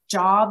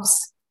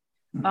 jobs,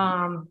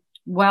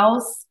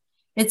 wealth.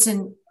 It's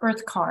an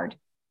Earth card.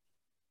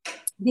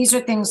 These are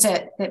things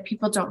that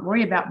people don't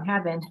worry about in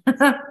heaven.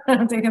 I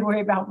don't think they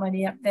worry about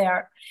money up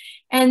there.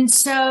 And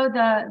so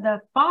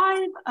the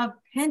Five of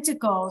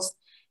Pentacles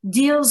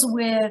deals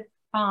with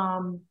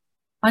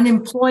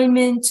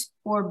unemployment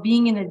or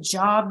being in a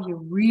job you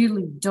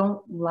really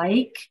don't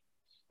like.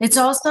 It's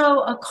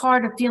also a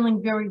card of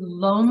feeling very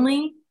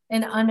lonely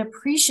and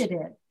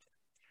unappreciated.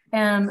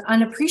 And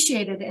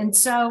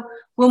so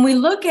when we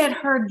look at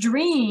her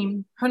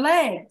dream, her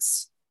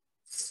legs,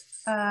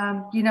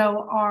 you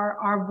know,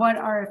 are what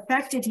are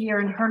affected here.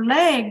 And her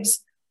legs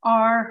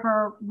are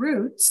her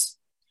roots.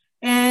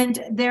 And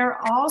they're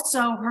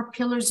also her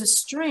pillars of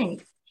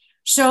strength.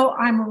 So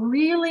I'm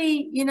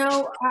really, you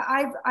know,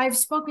 I've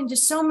spoken to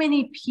so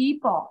many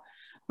people,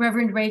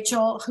 Reverend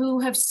Rachel, who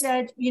have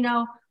said, you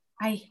know,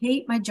 I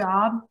hate my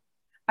job.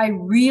 I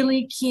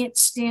really can't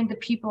stand the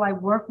people I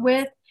work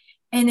with.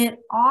 And it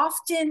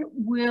often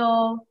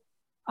will,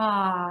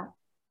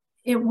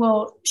 it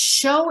will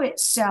show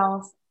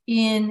itself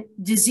in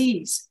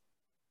disease.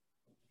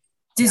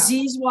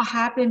 Disease will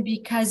happen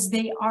because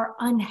they are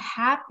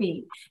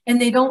unhappy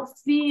and they don't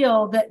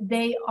feel that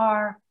they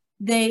are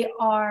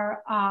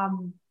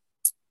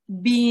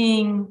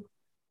being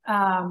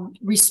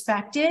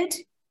respected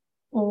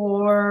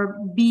or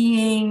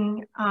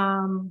being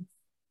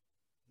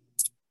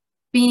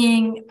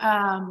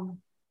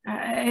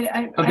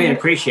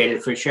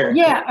appreciated for sure.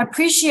 Yeah,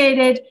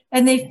 appreciated,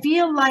 and they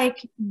feel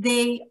like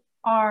they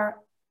are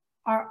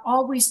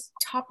always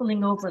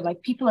toppling over,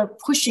 like people are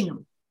pushing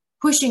them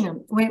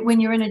when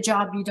you're in a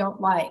job you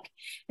don't like.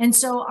 And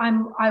so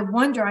I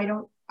wonder,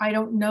 I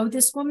don't know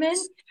this woman,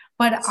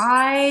 but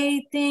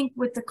I think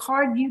with the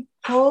card you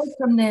pulled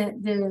from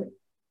the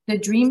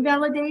dream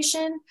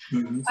validation,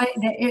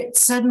 it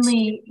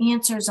suddenly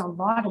answers a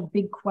lot of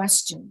big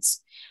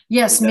questions.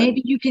 Yes,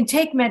 maybe you can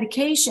take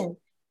medication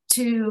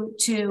to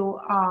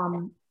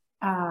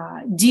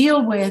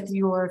deal with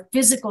your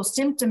physical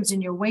symptoms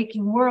in your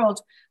waking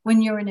world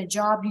when you're in a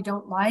job you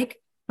don't like.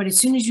 But as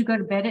soon as you go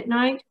to bed at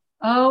night,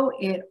 oh,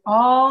 it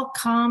all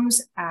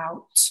comes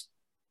out.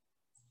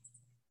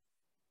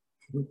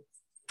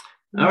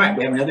 All right,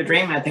 we have another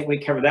dream. I think we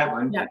covered that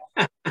one. Yeah.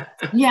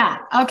 Yeah.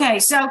 Okay.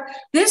 So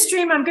this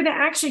dream, I'm going to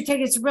actually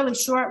take, it's a really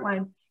short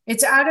one.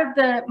 It's out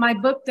of my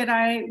book that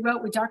I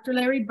wrote with Dr.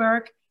 Larry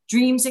Burke,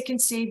 Dreams That Can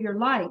Save Your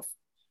Life.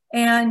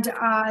 And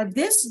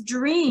this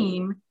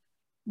dream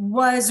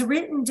was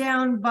written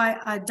down by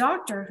a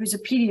doctor who's a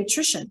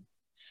pediatrician.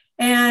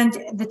 And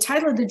the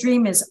title of the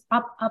dream is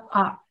Up, Up,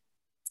 Up.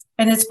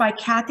 And it's by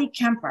Kathy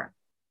Kemper.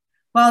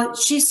 Well,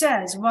 she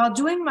says, while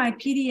doing my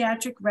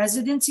pediatric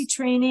residency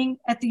training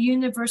at the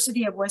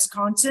University of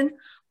Wisconsin,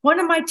 one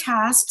of my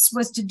tasks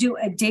was to do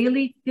a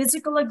daily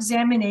physical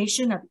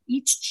examination of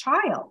each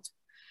child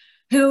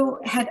who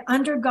had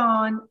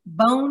undergone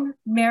bone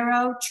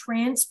marrow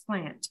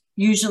transplant,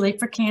 usually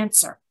for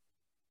cancer.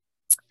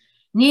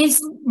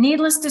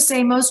 Needless to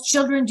say, most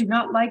children do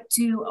not like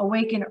to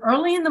awaken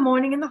early in the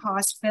morning in the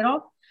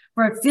hospital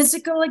for a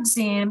physical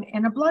exam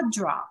and a blood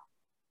draw.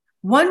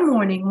 One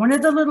morning, one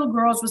of the little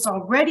girls was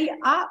already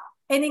up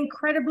and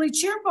incredibly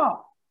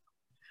cheerful.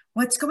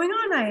 What's going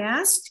on? I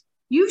asked.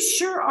 You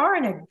sure are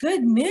in a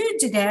good mood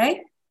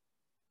today.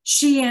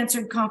 She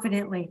answered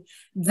confidently.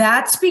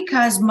 That's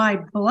because my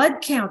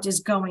blood count is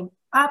going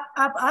up,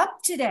 up,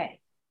 up today.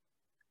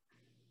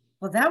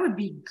 Well, that would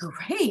be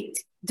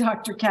great,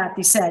 Dr.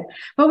 Kathy said,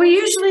 but we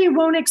usually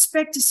won't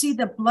expect to see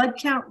the blood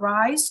count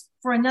rise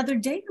for another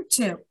day or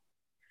two.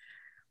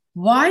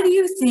 Why do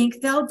you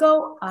think they'll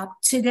go up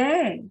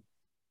today?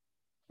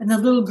 And the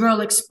little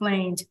girl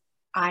explained,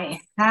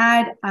 I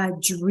had a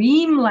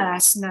dream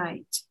last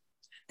night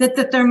that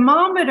the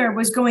thermometer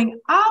was going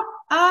up,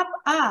 up,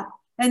 up,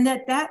 and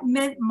that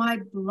meant my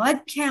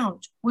blood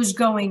count was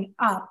going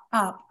up,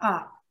 up,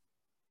 up.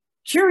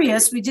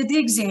 Curious, we did the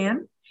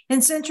exam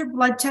and sent her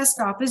blood test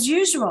off as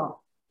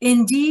usual.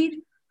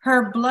 Indeed,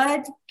 her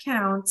blood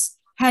counts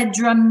had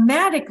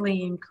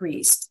dramatically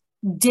increased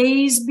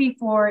days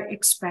before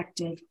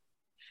expected.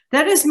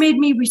 That has made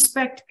me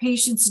respect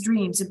patients'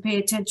 dreams and pay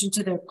attention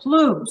to their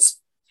clues.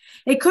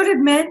 It could have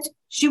meant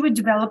she would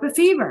develop a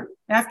fever.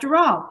 After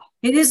all,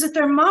 it is a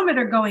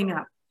thermometer going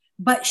up.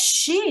 But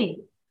she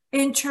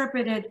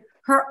interpreted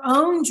her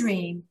own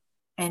dream,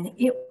 and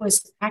it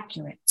was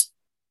accurate.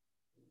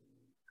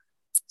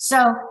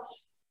 So,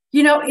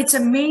 you know, it's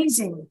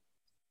amazing.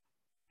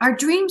 Our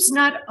dreams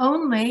not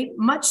only,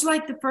 much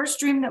like the first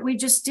dream that we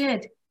just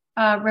did,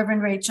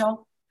 Reverend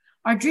Rachel,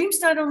 Our dreams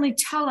not only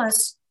tell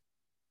us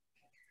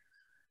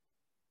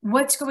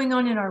what's going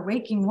on in our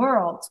waking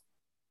world,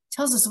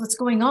 tells us what's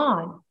going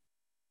on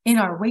in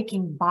our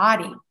waking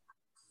body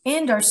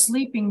and our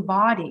sleeping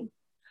body.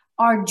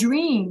 Our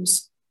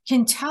dreams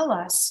can tell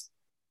us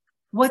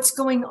what's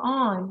going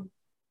on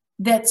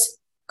that's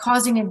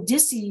causing a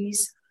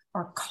disease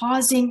or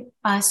causing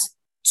us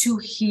to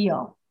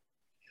heal.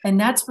 And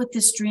that's what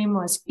this dream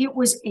was. It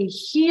was a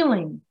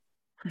healing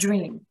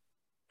dream.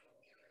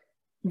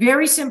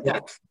 Very simple. Yeah.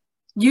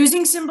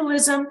 Using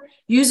symbolism,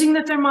 using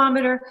the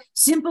thermometer,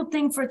 simple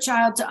thing for a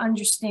child to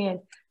understand.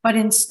 But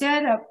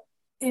instead of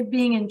it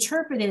being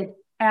interpreted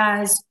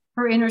as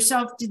her inner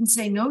self didn't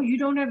say, no, you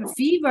don't have a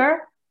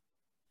fever.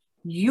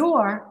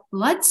 Your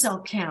blood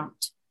cell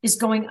count is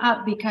going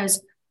up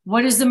because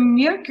what does the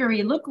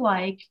mercury look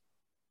like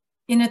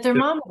in a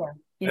thermometer?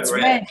 It's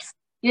red.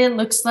 It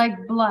looks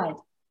like blood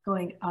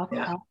going up,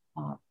 up,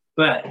 up.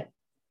 But,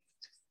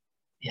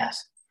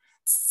 yes.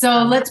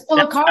 So let's pull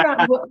a card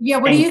on. Yeah,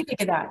 what do you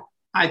think of that?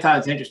 I thought it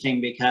was interesting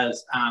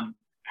because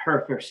her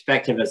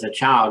perspective as a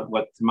child,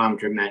 what the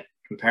thermometer meant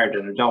compared to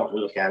an adult who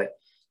look at it.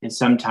 And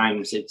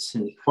sometimes it's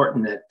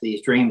important that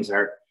these dreams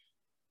are,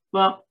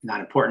 well, not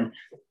important.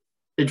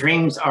 The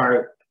dreams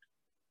are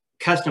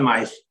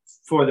customized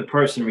for the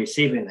person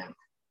receiving them.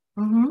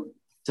 Mm-hmm.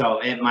 So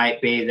it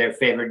might be their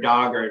favorite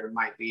dog, or it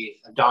might be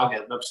a dog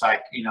that looks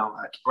like, you know,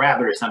 a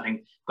rabbit or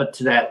something. But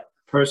to that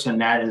person,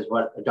 that is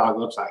what a dog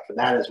looks like.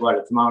 That is what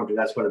a thermometer,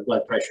 that's what a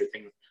blood pressure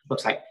thing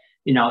looks like.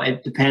 You know,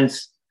 it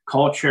depends,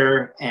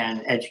 culture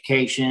and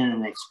education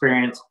and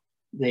experience.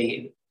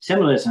 The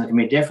symbolism can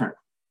be different.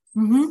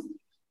 Mm-hmm.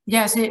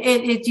 Yes,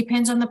 it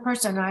depends on the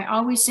person. I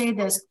always say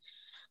this.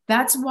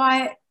 That's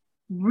why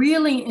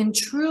really and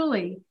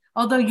truly,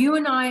 although you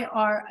and I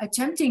are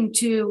attempting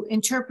to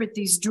interpret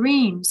these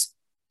dreams,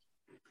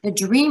 the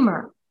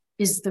dreamer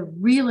is the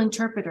real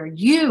interpreter.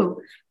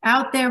 You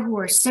out there who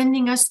are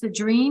sending us the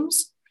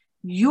dreams,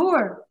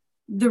 you're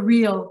the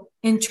real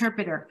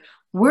interpreter.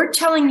 We're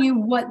telling you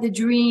what the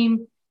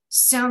dream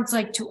sounds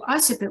like to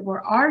us if it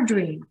were our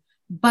dream.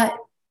 But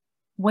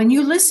when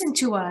you listen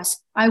to us,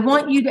 I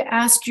want you to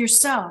ask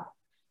yourself,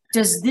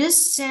 does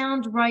this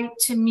sound right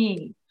to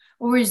me?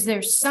 Or is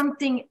there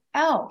something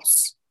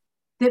else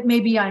that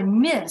maybe I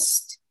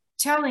missed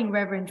telling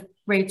Reverend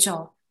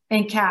Rachel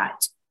and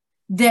Kat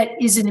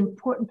that is an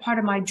important part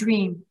of my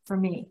dream for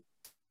me?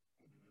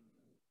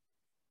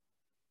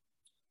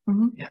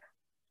 Mm-hmm. Yeah.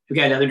 You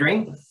got another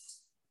dream?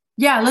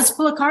 Yeah, let's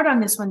pull a card on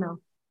this one though.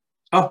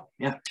 Oh,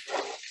 yeah.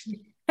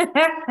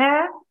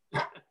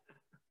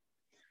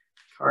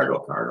 Card.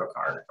 All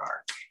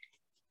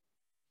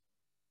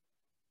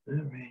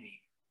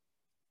righty.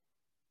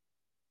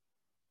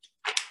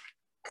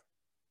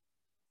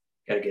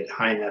 Got to get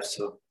high enough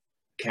so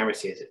the camera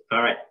sees it.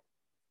 All right.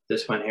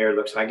 This one here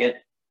looks like it.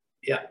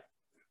 Yeah.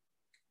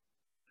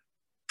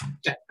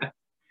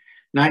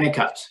 9 of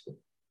Cups.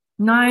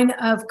 9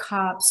 of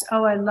Cups.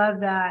 Oh, I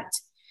love that.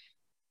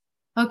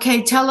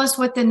 Okay, tell us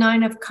what the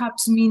 9 of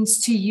Cups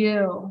means to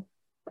you.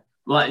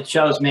 Well, it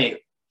shows me,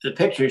 the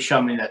pictures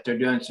show me that they're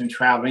doing some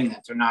traveling,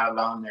 that they're not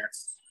alone.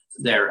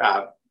 Their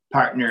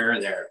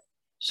partner, their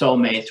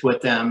soulmates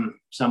with them,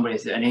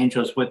 an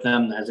angel's with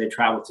them as they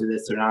travel through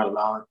this, they're not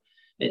alone.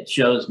 It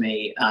shows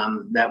me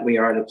that we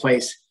are the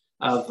place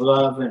of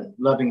love and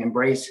loving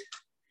embrace.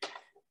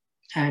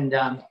 And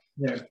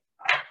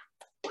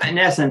in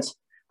essence,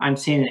 I'm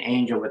seeing an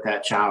angel with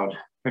that child,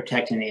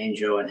 protecting the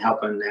angel and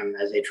helping them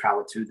as they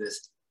travel through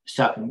this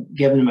stuff and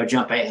giving them a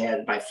jump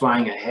ahead by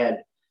flying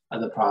ahead of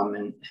the problem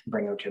and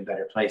bring them to a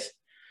better place.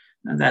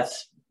 And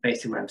that's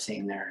basically what I'm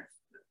seeing there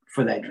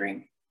for that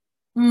dream.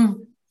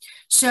 Mm.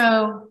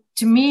 So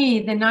to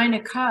me, the 9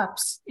 of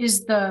Cups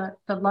is the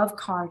love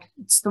card.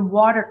 It's the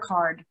water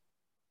card.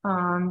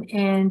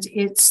 And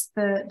it's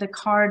the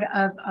card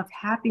of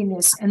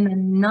happiness. And the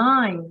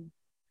 9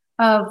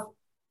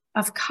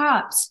 of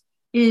Cups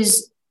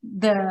is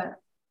the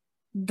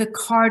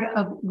card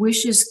of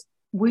wishes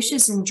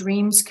and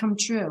dreams come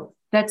true.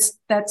 That's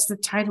the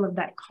title of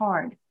that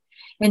card.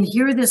 And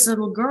here this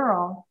little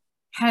girl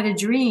had a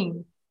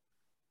dream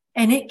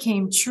and it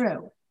came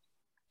true.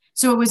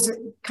 So it was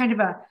kind of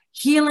a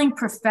healing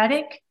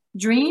prophetic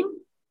dream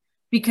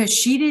because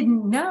she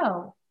didn't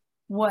know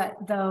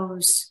what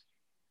those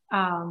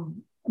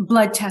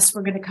blood tests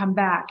were going to come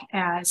back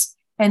as.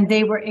 And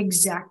they were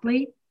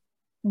exactly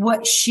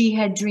what she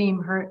had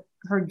dreamed.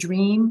 Her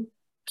dream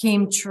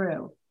came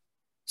true.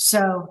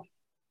 So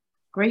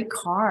great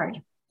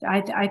card.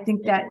 I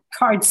think that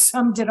card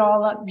summed it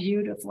all up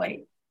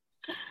beautifully.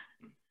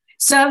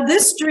 So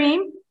this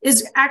dream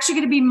is actually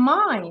going to be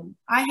mine.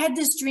 I had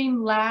this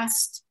dream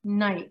last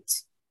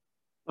night.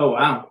 Oh,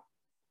 wow.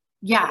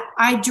 Yeah,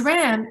 I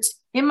dreamt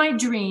in my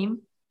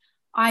dream,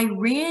 I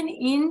ran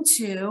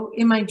into,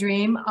 in my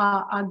dream,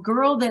 a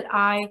girl that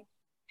I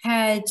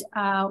had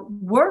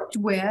worked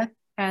with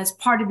as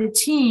part of the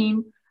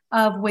team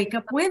of Wake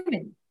Up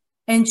Women.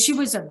 And she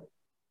was a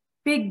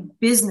big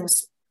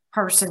business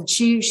person.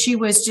 She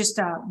was just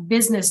a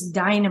business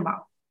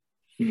dynamo.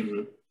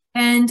 Mm-hmm.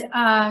 And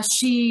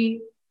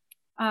she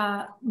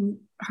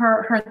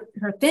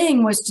her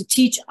thing was to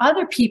teach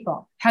other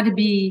people how to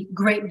be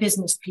great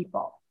business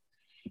people.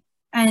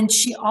 And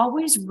she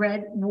always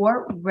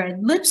wore red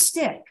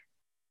lipstick.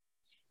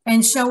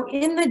 And so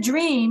in the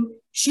dream,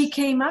 she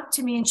came up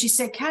to me and she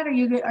said, Kat, are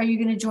you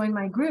going to join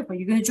my group? Are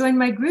you going to join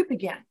my group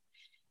again?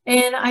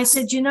 And I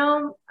said, you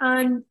know,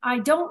 I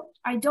don't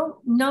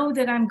know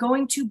that I'm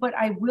going to, but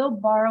I will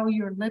borrow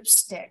your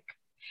lipstick.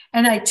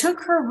 And I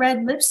took her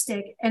red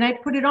lipstick and I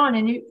put it on.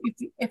 And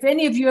if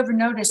any of you ever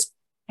noticed,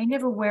 I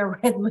never wear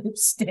red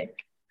lipstick.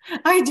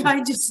 I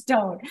just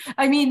don't.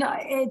 I mean,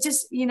 it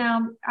just, you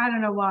know, I don't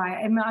know why.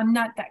 I'm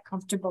not that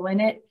comfortable in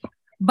it.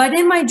 But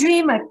in my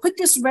dream, I put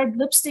this red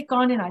lipstick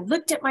on and I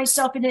looked at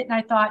myself in it and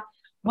I thought,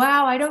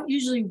 wow, I don't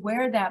usually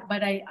wear that,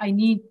 but I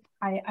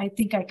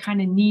think I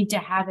kind of need to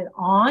have it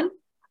on.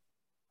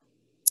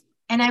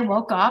 And I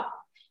woke up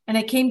and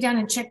I came down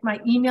and checked my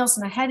emails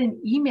and I had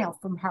an email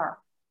from her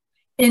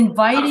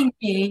inviting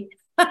me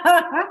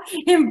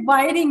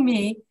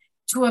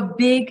to a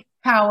big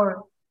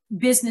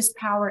business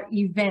power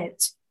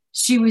event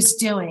she was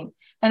doing.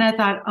 And I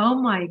thought, oh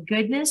my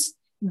goodness,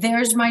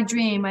 there's my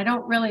dream. I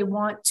don't really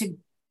want to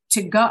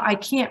go. I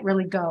can't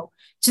really go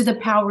to the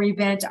power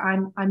event.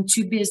 I'm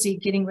too busy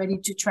getting ready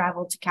to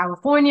travel to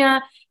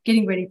California,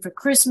 getting ready for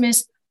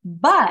Christmas.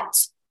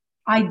 But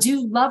I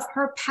do love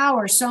her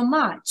power so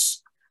much.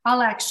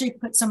 I'll actually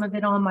put some of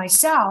it on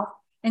myself.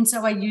 And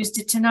so I used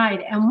it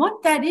tonight. And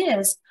what that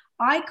is,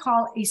 I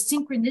call a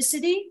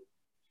synchronicity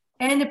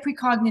and a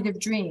precognitive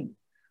dream.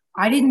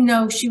 I didn't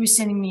know she was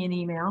sending me an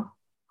email.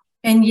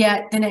 And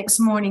yet the next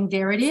morning,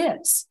 there it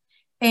is.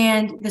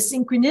 And the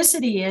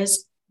synchronicity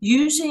is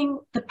using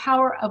the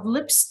power of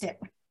lipstick.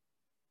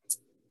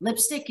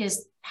 Lipstick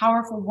is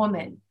powerful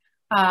woman.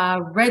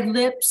 Red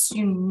lips,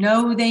 you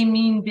know they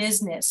mean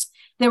business.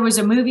 There was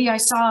a movie I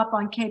saw up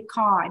on Cape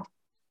Cod,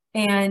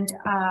 and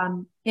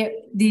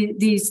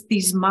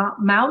these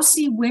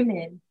mousy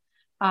women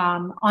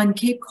on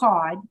Cape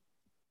Cod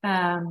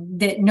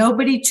that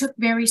nobody took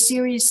very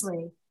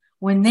seriously,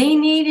 when they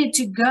needed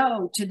to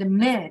go to the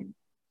men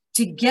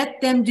to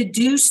get them to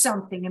do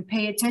something and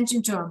pay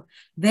attention to them,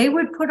 they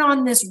would put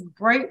on this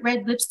bright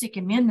red lipstick,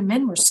 and man, the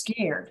men were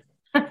scared.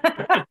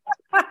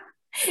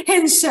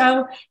 And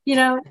so, you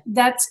know,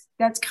 that's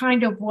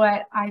kind of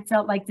what I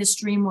felt like this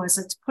dream was.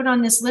 Let's put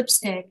on this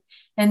lipstick.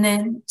 And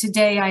then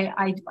today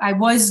I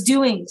was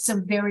doing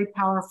some very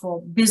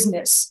powerful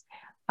business.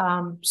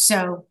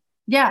 So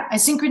yeah, a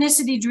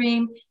synchronicity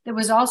dream that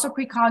was also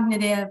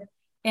precognitive.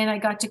 And I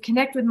got to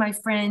connect with my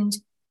friend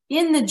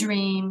in the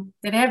dream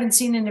that I haven't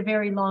seen in a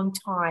very long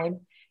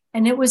time.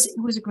 And it was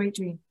a great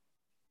dream.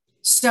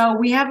 So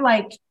we have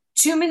like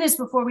 2 minutes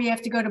before we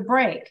have to go to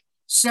break.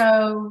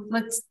 So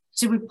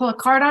should we pull a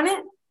card on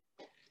it?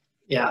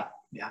 Yeah.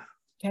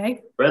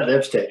 Okay. Red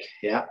lipstick.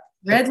 Yeah.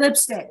 Red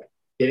lipstick.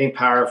 Getting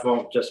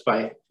powerful just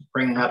by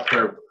bringing up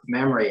her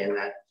memory in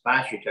that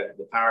class you took.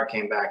 The power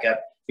came back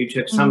up. You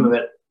took some of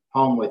it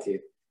home with you.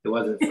 It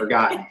wasn't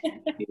forgotten.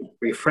 You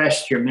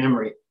refreshed your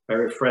memory by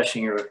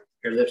refreshing your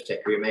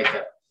lipstick or your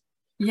makeup.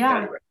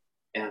 Yeah.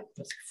 Yeah,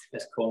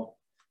 that's cool.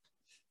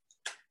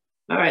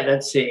 All right,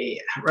 let's see.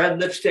 Red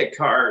lipstick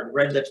card.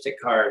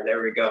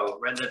 There we go.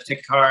 Red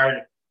lipstick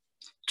card.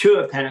 2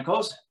 of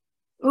Pentacles.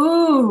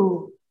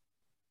 Ooh.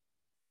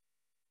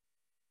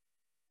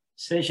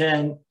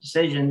 Decisions.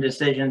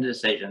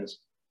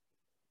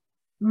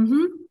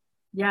 Mm-hmm.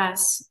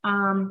 Yes.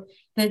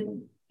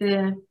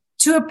 The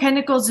 2 of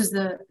Pentacles is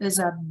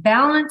a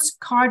balanced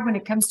card when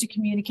it comes to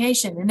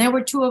communication. And there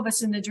were 2 of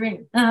us in the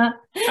dream.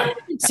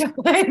 So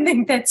I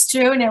think that's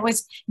true. And it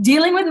was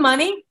dealing with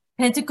money.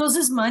 Pentacles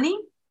is money.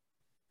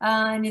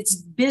 And it's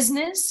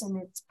business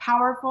and it's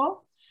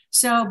powerful.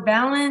 So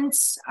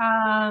balance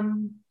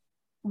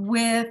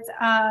with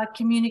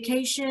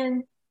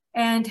communication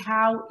and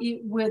how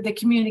the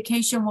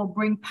communication will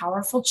bring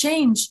powerful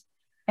change.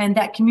 And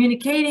that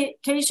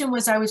communication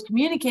was I was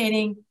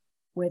communicating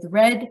with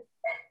red,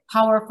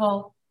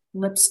 powerful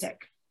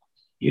lipstick.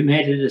 You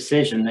made a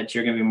decision that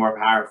you're going to be more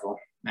powerful.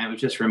 And it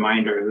was just a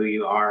reminder of who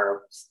you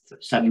are,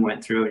 stuff you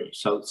went through.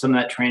 So some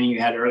of that training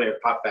you had earlier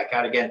popped back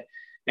out again.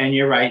 And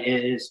you're right,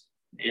 it is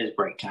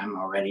break time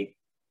already.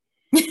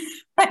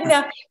 I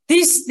know.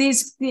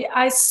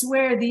 I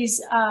swear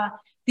these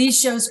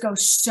shows go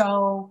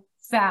so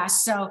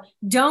fast. So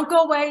don't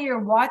go away. You're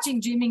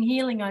watching Dreaming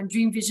Healing on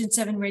Dream Vision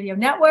 7 Radio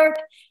Network,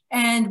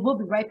 and we'll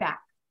be right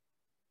back.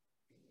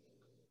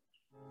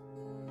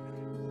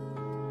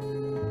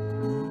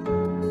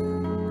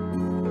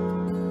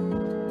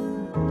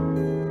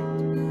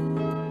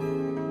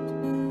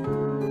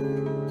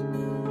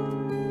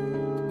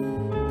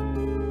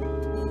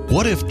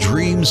 What if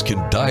dreams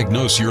can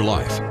diagnose your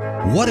life?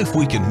 What if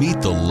we can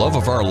meet the love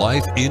of our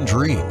life in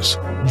dreams?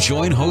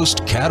 Join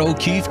host Kat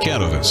O'Keefe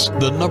Kanavos,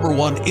 the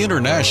 #1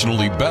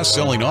 internationally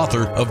best-selling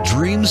author of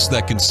Dreams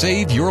That Can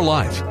Save Your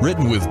Life,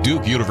 written with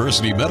Duke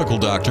University medical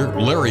doctor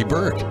Larry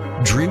Burke.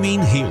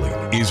 Dreaming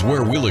Healing is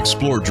where we'll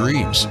explore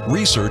dreams,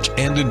 research,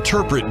 and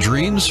interpret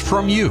dreams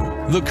from you,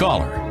 the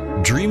caller.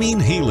 Dreaming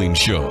Healing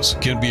shows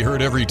can be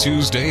heard every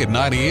Tuesday at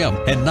 9 a.m.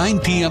 and 9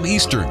 p.m.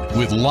 Eastern,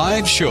 with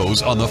live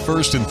shows on the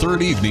first and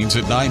third evenings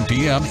at 9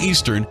 p.m.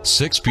 Eastern,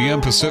 6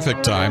 p.m.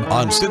 Pacific Time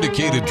on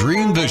syndicated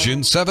Dream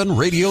Vision 7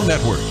 Radio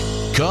Network.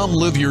 Come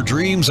live your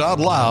dreams out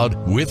loud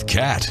with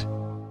Kat.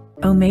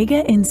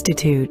 Omega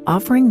Institute,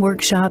 offering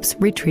workshops,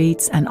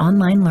 retreats, and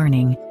online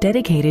learning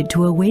dedicated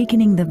to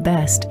awakening the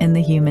best in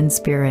the human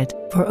spirit.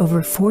 For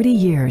over 40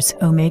 years,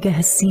 Omega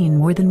has seen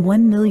more than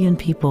 1 million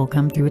people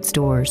come through its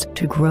doors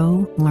to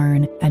grow,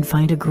 learn, and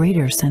find a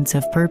greater sense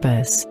of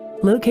purpose.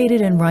 Located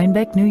in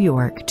Rhinebeck, New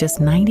York,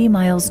 just 90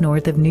 miles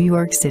north of New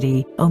York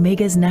City,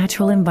 Omega's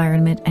natural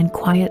environment and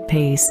quiet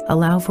pace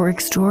allow for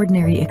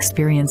extraordinary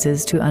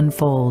experiences to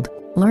unfold.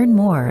 Learn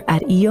more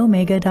at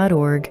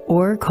eomega.org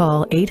or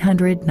call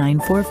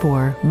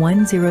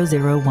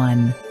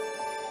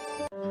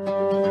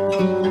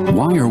 800-944-1001.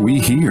 Why are we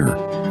here?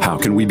 How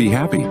can we be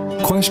happy?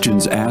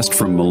 Questions asked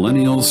from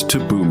millennials to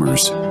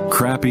boomers.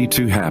 Crappy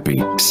to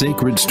happy.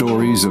 Sacred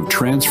Stories of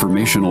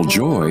Transformational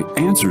Joy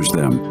answers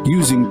them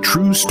using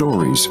true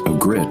stories of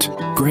grit,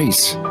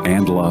 grace,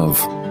 and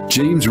love.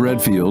 James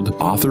Redfield,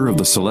 author of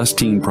The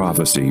Celestine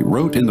Prophecy,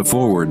 wrote in the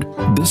foreword,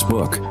 "This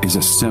book is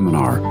a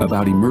seminar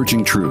about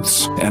emerging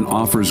truths and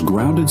offers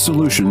grounded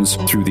solutions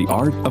through the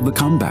art of the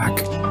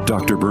comeback."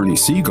 Dr. Bernie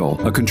Siegel,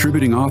 a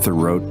contributing author,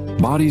 wrote,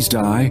 "Bodies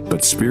die,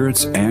 but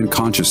spirits and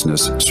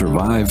consciousness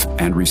survive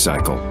and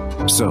recycle."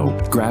 So,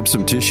 grab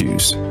some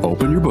tissues,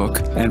 open your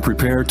book, and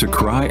prepare to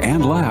cry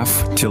and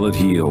laugh till it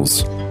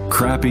heals.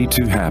 Crappy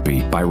to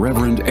Happy by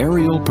Reverend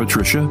Ariel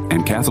Patricia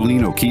and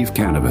Kathleen O'Keefe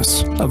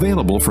Cannabis.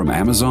 Available from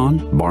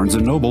Amazon, Barnes &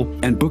 Noble,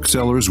 and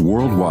booksellers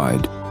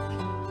worldwide.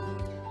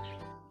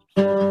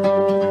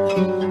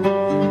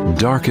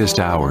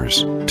 Darkest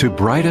hours to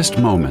brightest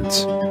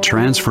moments.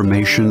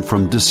 Transformation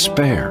from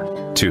despair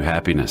to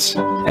happiness.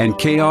 And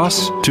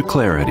chaos to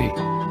clarity.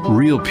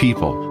 Real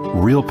people,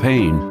 real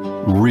pain,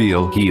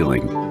 real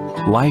healing.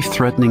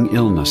 Life-threatening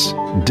illness,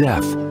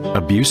 death,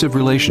 abusive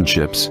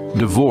relationships,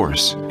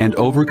 divorce, and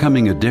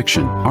overcoming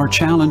addiction are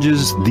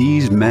challenges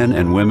these men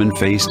and women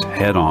faced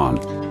head-on.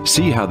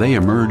 See how they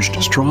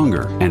emerged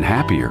stronger and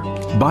happier.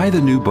 Buy the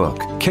new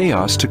book,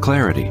 Chaos to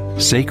Clarity,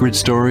 Sacred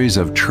Stories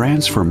of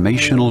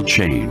Transformational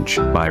Change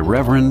by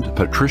Reverend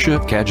Patricia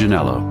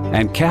Caginello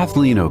and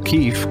Kathleen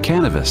O'Keefe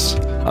Cannabis.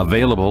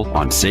 Available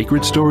on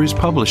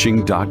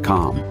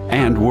sacredstoriespublishing.com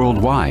and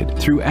worldwide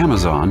through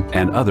Amazon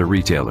and other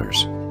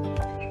retailers.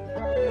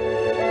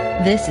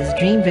 This is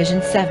Dream Vision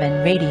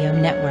 7 Radio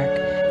Network,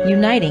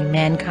 uniting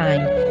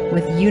mankind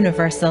with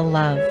universal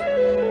love.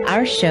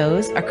 Our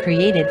shows are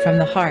created from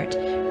the heart,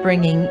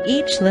 bringing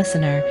each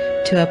listener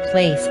to a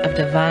place of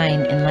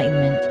divine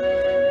enlightenment.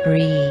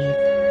 Breathe,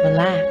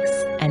 relax,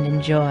 and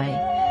enjoy.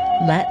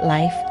 Let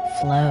life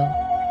flow.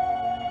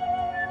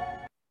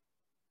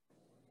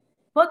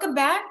 Welcome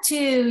back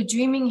to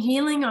Dreaming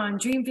Healing on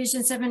Dream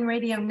Vision 7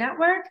 Radio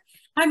Network.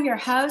 I'm your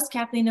host,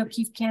 Kathleen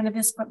O'Keefe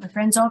Cannabis, but my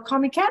friends all call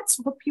me Kat,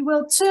 so hope you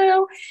will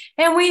too.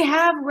 And we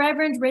have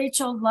Reverend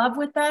Rachel Love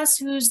with us,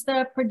 who's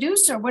the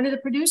producer, one of the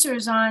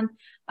producers on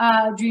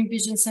Dream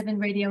Vision 7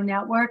 Radio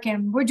Network.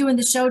 And we're doing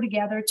the show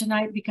together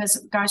tonight because,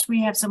 gosh,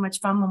 we have so much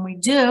fun when we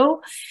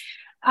do.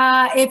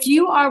 If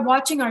you are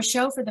watching our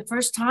show for the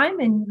first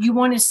time and you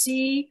want to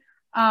see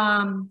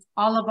all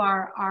of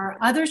our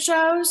other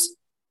shows,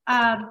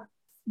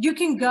 you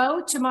can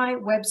go to my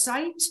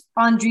website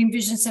on Dream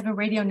Vision 7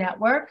 Radio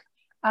Network.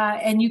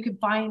 And you can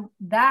find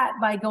that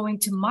by going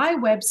to my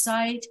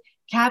website,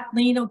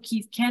 Kathleen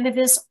O'Keefe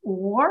Cannabis,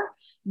 or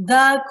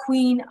The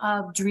Queen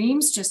of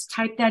Dreams. Just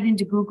type that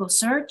into Google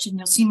search and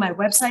you'll see my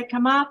website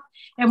come up.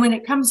 And when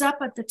it comes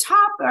up at the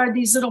top are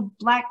these little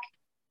black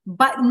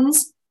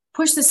buttons.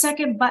 Push the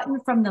second button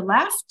from the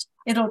left.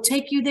 It'll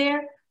take you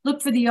there.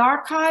 Look for the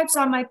archives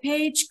on my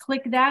page,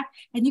 click that,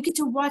 and you get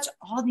to watch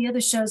all the other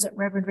shows that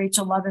Reverend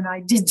Rachel Love and I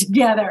did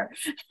together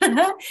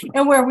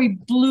and where we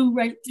blew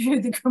right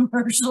through the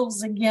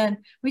commercials again.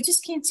 We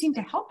just can't seem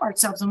to help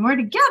ourselves when we're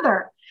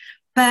together.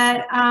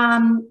 But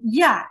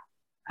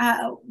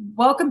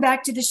welcome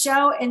back to the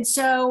show. And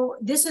so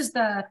this is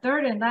the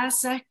third and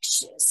last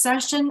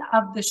session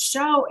of the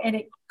show, and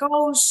it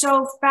goes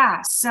so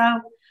fast.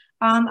 So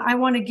I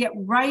want to get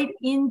right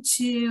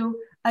into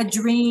a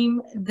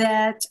dream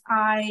that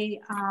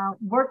I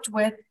worked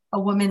with a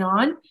woman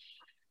on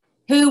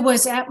who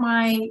was at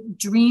my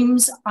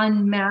Dreams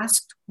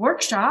Unmasked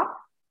workshop.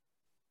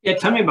 Yeah,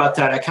 tell me about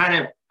that.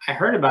 I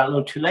heard about it a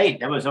little too late.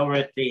 That was over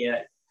at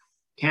the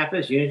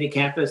campus, Unity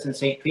campus in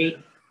St. Pete.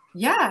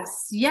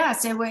 Yes.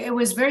 It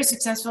was very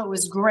successful. It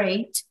was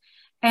great.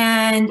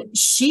 And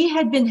she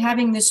had been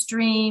having this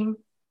dream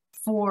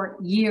for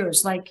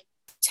years, like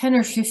 10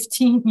 or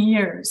 15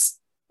 years,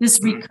 this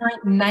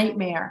recurrent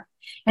nightmare.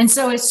 And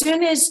so as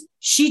soon as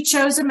she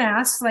chose a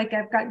mask, like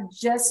I've got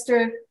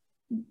Jester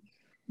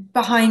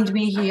behind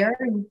me here,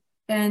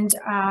 and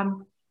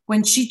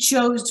when she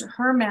chose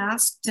her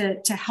mask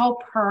to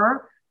help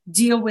her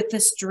deal with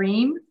this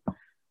dream,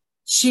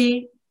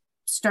 she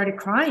started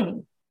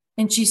crying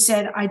And she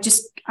said, I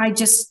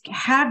just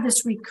have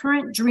this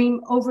recurrent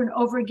dream over and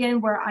over again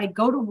where I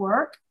go to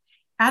work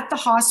at the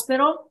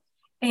hospital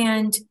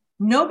and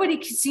nobody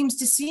seems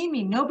to see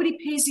me. Nobody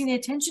pays any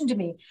attention to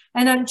me.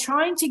 And I'm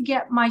trying to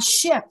get my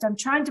shift. I'm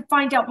trying to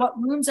find out what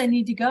rooms I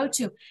need to go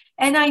to.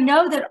 And I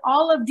know that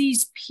all of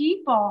these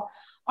people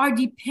are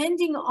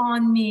depending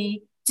on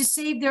me to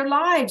save their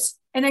lives.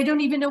 And I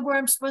don't even know where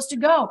I'm supposed to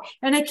go.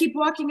 And I keep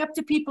walking up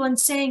to people and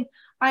saying,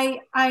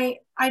 I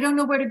don't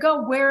know where to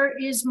go. Where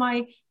is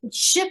my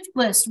shift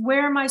list?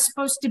 Where am I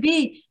supposed to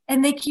be?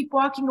 And they keep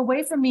walking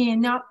away from me and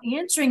not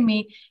answering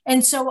me.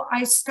 And so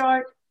I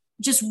start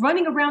just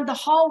running around the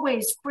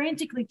hallways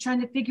frantically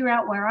trying to figure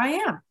out where I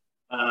am.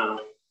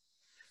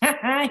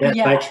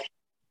 Yeah.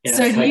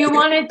 So do you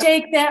want to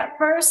take that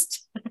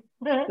first?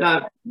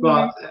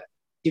 Well,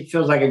 she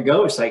feels like a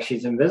ghost, like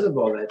she's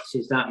invisible, that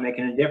she's not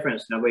making a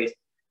difference. Nobody's,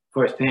 of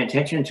course, paying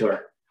attention to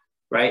her,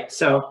 right?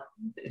 So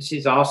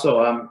she's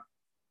also,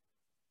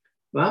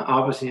 well,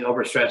 obviously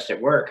overstressed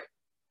at work.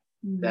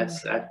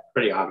 That's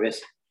pretty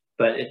obvious.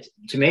 But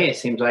to me, it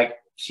seems like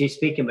she's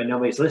speaking, but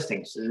nobody's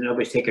listening. So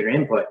nobody's taking her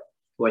input,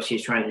 what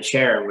she's trying to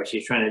share and what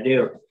she's trying to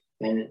do.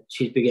 And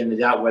she's beginning to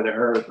doubt whether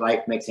her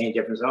life makes any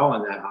difference at all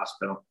in that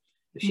hospital,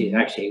 if she's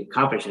actually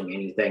accomplishing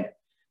anything.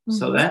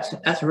 So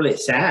that's really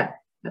sad.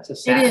 That's a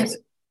sad.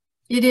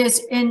 It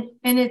is.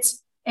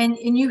 And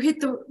you hit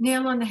the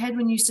nail on the head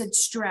when you said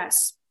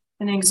stress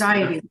and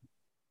anxiety.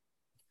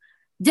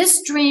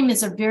 This dream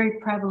is a very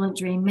prevalent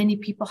dream. Many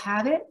people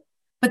have it,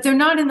 but they're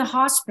not in the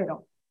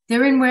hospital.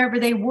 They're in wherever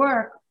they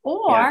work,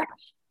 or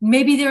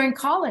maybe they're in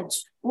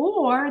college,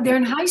 or they're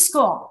in high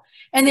school.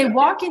 And they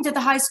walk into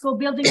the high school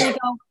building and they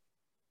go,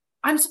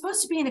 I'm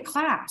supposed to be in a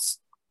class.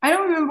 I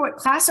don't remember what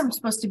class I'm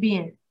supposed to be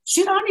in.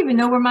 Shoot, I don't even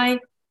know where my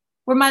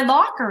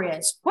locker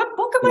is. What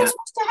book am I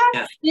supposed to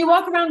have? You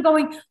walk around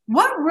going,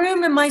 what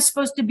room am I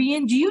supposed to be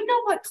in? Do you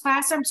know what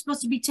class I'm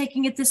supposed to be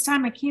taking at this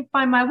time? I can't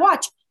find my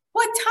watch.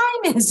 What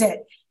time is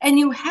it? And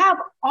you have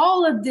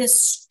all of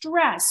this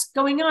stress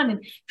going on,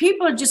 and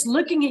people are just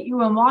looking at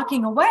you and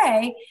walking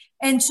away.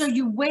 And so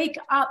you wake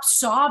up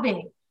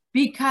sobbing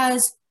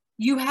because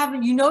you've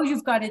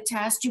got a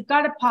test, you've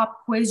got a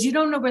pop quiz, you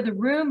don't know where the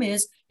room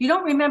is, you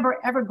don't remember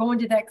ever going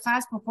to that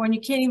class before, and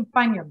you can't even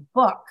find your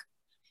book.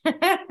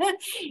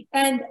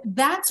 And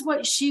that's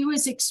what she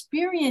was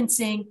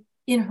experiencing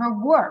in her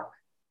work.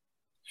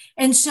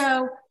 And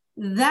so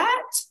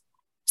that,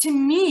 to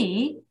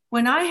me,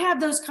 when I have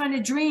those kind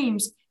of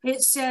dreams,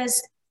 it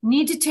says,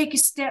 need to take a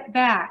step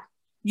back.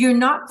 You're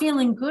not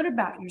feeling good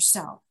about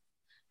yourself.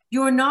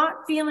 You're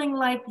not feeling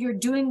like you're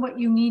doing what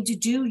you need to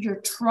do. You're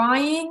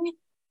trying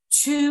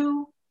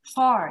too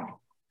hard.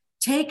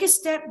 Take a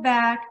step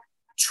back,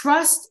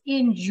 trust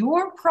in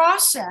your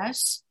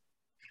process,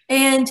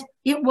 and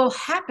it will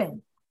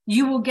happen.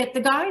 You will get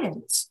the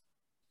guidance.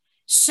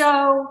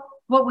 So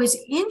what was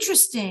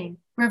interesting,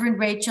 Reverend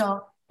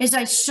Rachel, is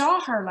I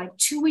saw her like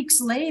 2 weeks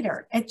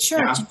later at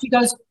church. And she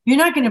goes, you're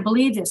not going to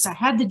believe this. I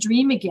had the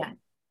dream again.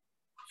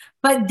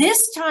 But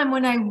this time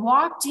when I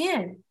walked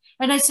in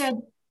and I said,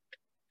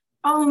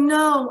 oh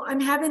no, I'm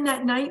having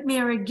that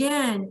nightmare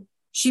again.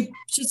 She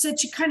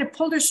said she kind of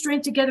pulled her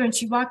strength together and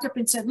she walked up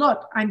and said,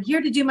 look, I'm here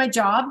to do my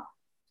job.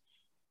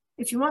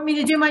 If you want me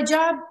to do my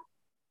job,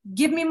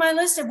 give me my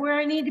list of where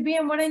I need to be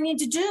and what I need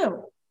to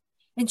do.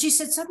 And she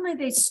said, suddenly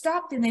they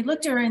stopped and they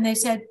looked at her and they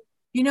said,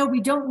 you know, we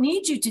don't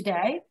need you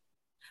today,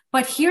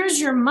 but here's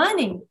your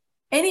money.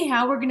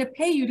 Anyhow, we're going to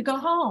pay you to go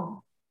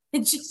home.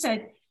 And she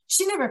said,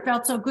 she never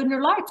felt so good in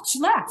her life. She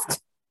left.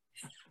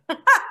 And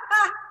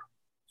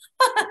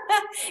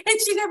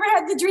she never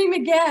had the dream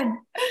again.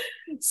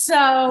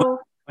 So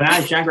when I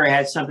was younger, I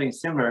had something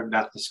similar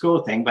about the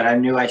school thing, but I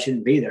knew I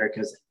shouldn't be there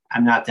because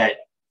I'm not that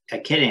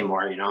kid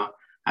anymore. You know,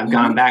 I've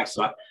gone back.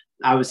 So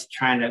I was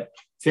trying to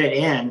fit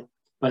in,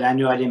 but I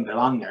knew I didn't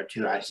belong there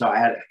too. So I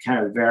had a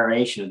kind of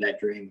variation of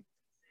that dream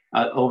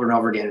over and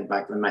over again,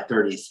 back in my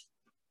 30s.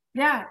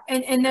 Yeah.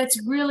 And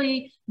that's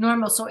really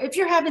normal. So if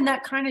you're having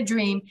that kind of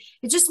dream,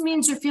 it just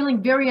means you're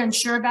feeling very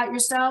unsure about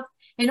yourself.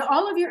 And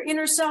all of your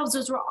inner selves,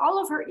 those were all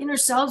of her inner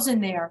selves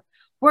in there,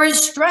 were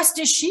as stressed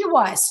as she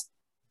was.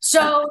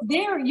 So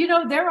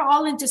they're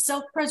all into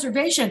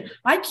self-preservation.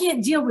 I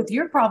can't deal with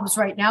your problems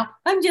right now.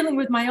 I'm dealing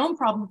with my own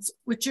problems,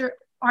 which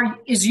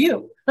is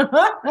you. So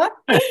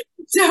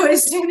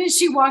as soon as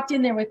she walked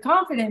in there with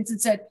confidence and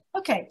said,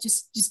 okay,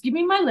 just give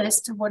me my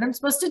list of what I'm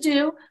supposed to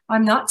do.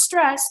 I'm not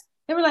stressed.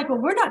 They were like, well,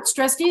 we're not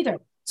stressed either.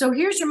 So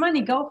here's your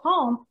money, go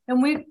home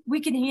and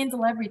we can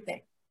handle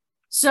everything.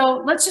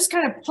 So let's just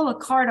kind of pull a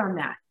card on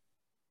that.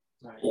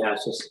 Yeah,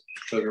 it's just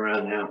looking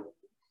around now.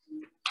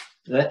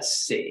 Let's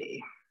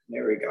see.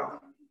 There we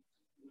go.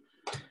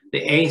 The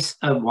Ace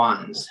of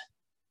Wands.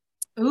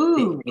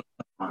 Ooh. The Ace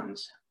of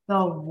Wands.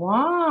 The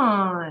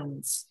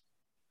Wands.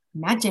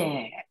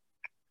 Magic.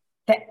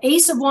 The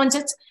Ace of Wands.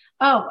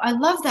 I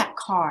love that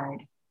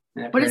card.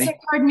 What does that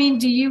card mean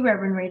to you,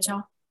 Reverend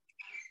Rachel?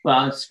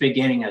 Well, it's the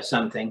beginning of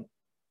something.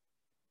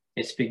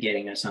 It's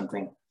beginning of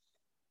something.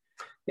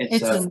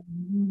 It's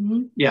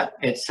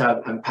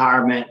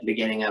empowerment,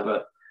 beginning of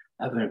an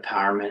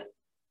empowerment.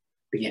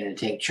 begin to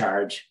take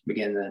charge,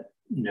 begin to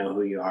know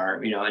who you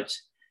are. You know,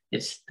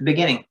 it's the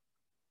beginning.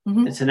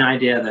 Mhm. It's an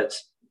idea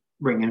that's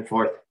bringing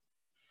forth.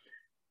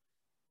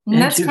 And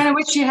that's kind of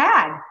what you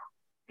had.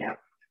 Yeah.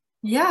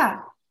 Yeah.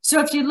 So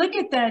if you look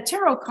at the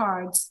tarot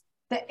cards,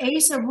 the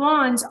Ace of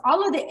Wands,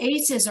 all of the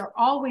aces are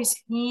always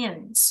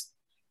hands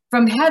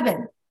from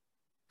heaven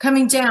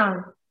coming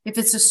down. If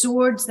it's a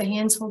sword, the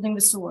hand's holding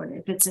the sword.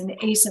 If it's an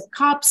Ace of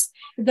Cups,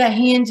 the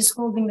hand is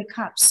holding the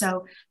cup.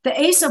 So the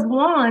Ace of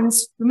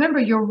Wands, remember,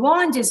 your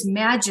wand is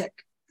magic.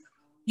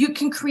 You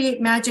can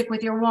create magic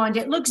with your wand.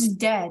 It looks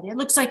dead. It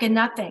looks like a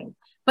nothing,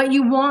 but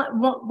you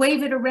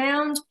wave it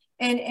around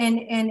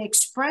and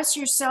express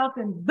yourself,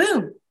 and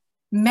boom,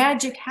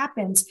 magic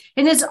happens.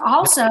 And it's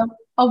also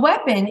a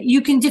weapon.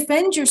 You can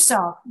defend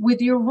yourself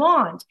with your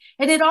wand.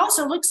 And it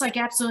also looks like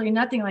absolutely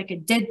nothing, like a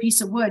dead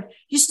piece of wood.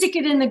 You stick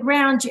it in the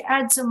ground, you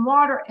add some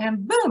water,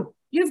 and boom,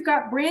 you've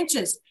got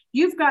branches.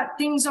 You've got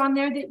things on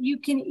there that you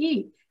can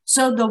eat.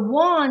 So the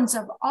wands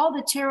of all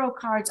the tarot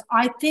cards,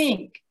 I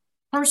think,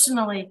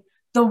 personally,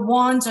 the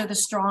wands are the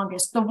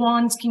strongest. The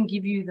wands can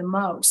give you the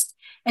most.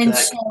 And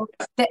so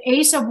the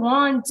Ace of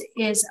Wands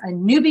is a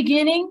new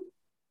beginning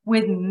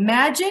with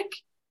magic.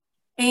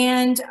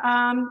 And,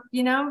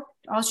 you know,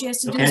 all she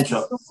has to do is...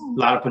 A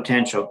lot of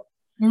potential.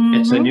 Mm-hmm.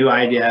 It's a new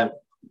idea,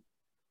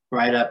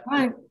 right up.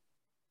 Right.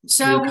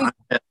 So new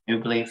concept, new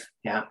belief.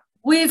 Yeah.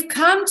 We've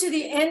come to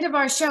the end of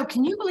our show.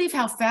 Can you believe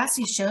how fast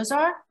these shows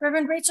are,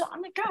 Reverend Rachel? Oh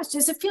my gosh,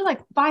 does it feel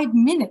like 5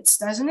 minutes,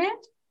 doesn't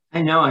it?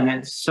 I know, and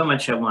there's so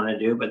much I want to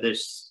do, but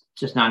there's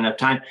just not enough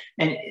time.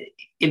 And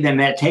in the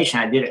meditation,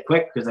 I did it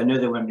quick because I knew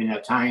there wouldn't be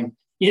enough time.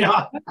 You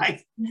know,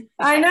 I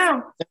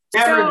know.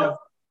 Never enough.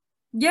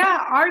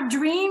 Yeah, our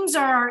dreams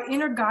are our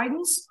inner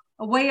guidance,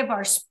 a way of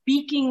our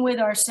speaking with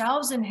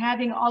ourselves and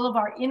having all of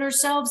our inner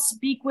selves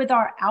speak with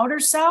our outer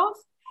self.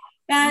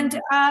 And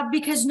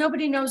because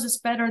nobody knows us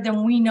better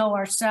than we know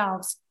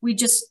ourselves, we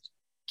just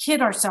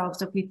kid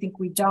ourselves if we think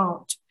we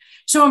don't.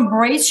 So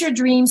embrace your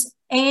dreams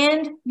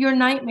and your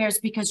nightmares,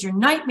 because your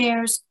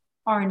nightmares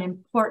are an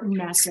important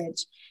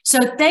message. So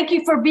thank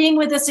you for being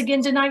with us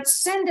again tonight.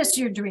 Send us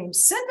your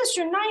dreams. Send us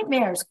your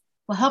nightmares.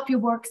 We'll help you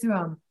work through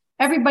them.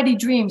 Everybody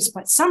dreams,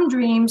 but some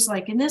dreams,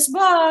 like in this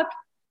book,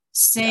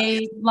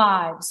 save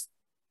lives.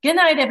 Good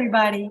night,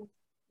 everybody.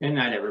 Good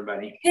night,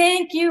 everybody.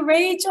 Thank you,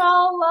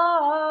 Rachel.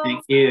 Love.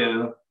 Thank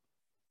you.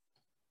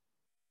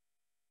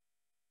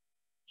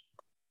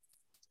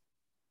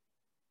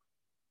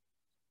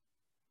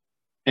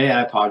 Hey,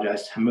 I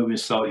apologize. I'm moving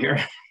slow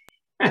here.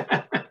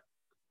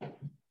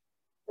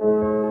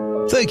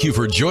 Thank you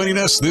for joining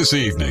us this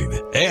evening.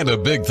 And a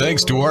big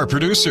thanks to our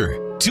producer.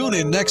 Tune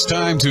in next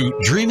time to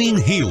Dreaming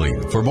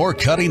Healing for more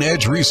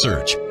cutting-edge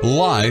research,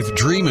 live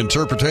dream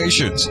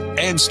interpretations,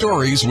 and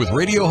stories with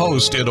radio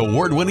host and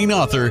award-winning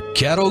author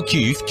Kat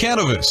O'Keefe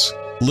Kanavos.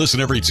 Listen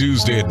every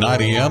Tuesday at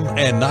 9 a.m.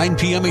 and 9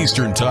 p.m.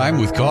 Eastern Time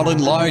with call-in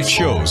live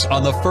shows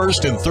on the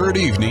first and third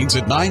evenings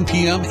at 9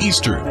 p.m.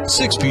 Eastern,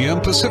 6 p.m.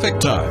 Pacific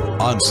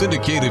Time on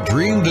syndicated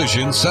Dream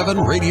Vision 7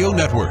 Radio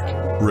Network.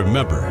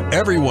 Remember,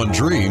 everyone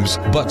dreams,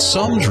 but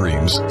some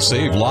dreams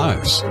save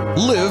lives.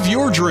 Live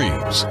your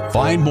dreams.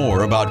 Find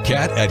more about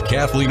Kat at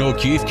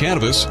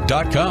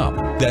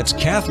KathleenO'KeefeKanavos.com. That's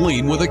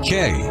Kathleen with a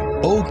K.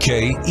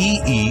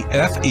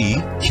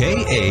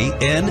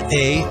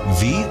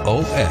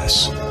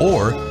 OKEEFEKANAVOS.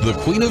 Or The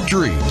Queen of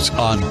Dreams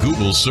on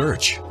Google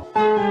search.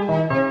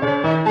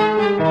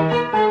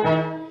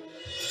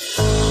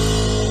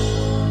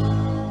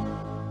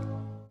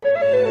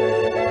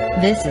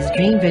 This is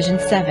Dream Vision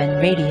 7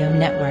 Radio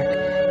Network,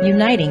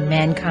 uniting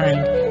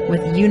mankind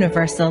with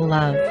universal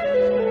love.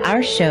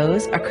 Our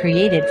shows are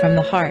created from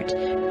the heart,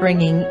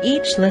 bringing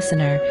each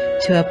listener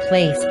to a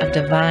place of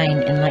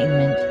divine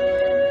enlightenment.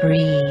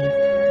 Breathe,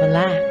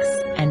 relax,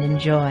 and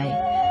enjoy.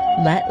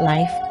 Let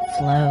life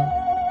flow.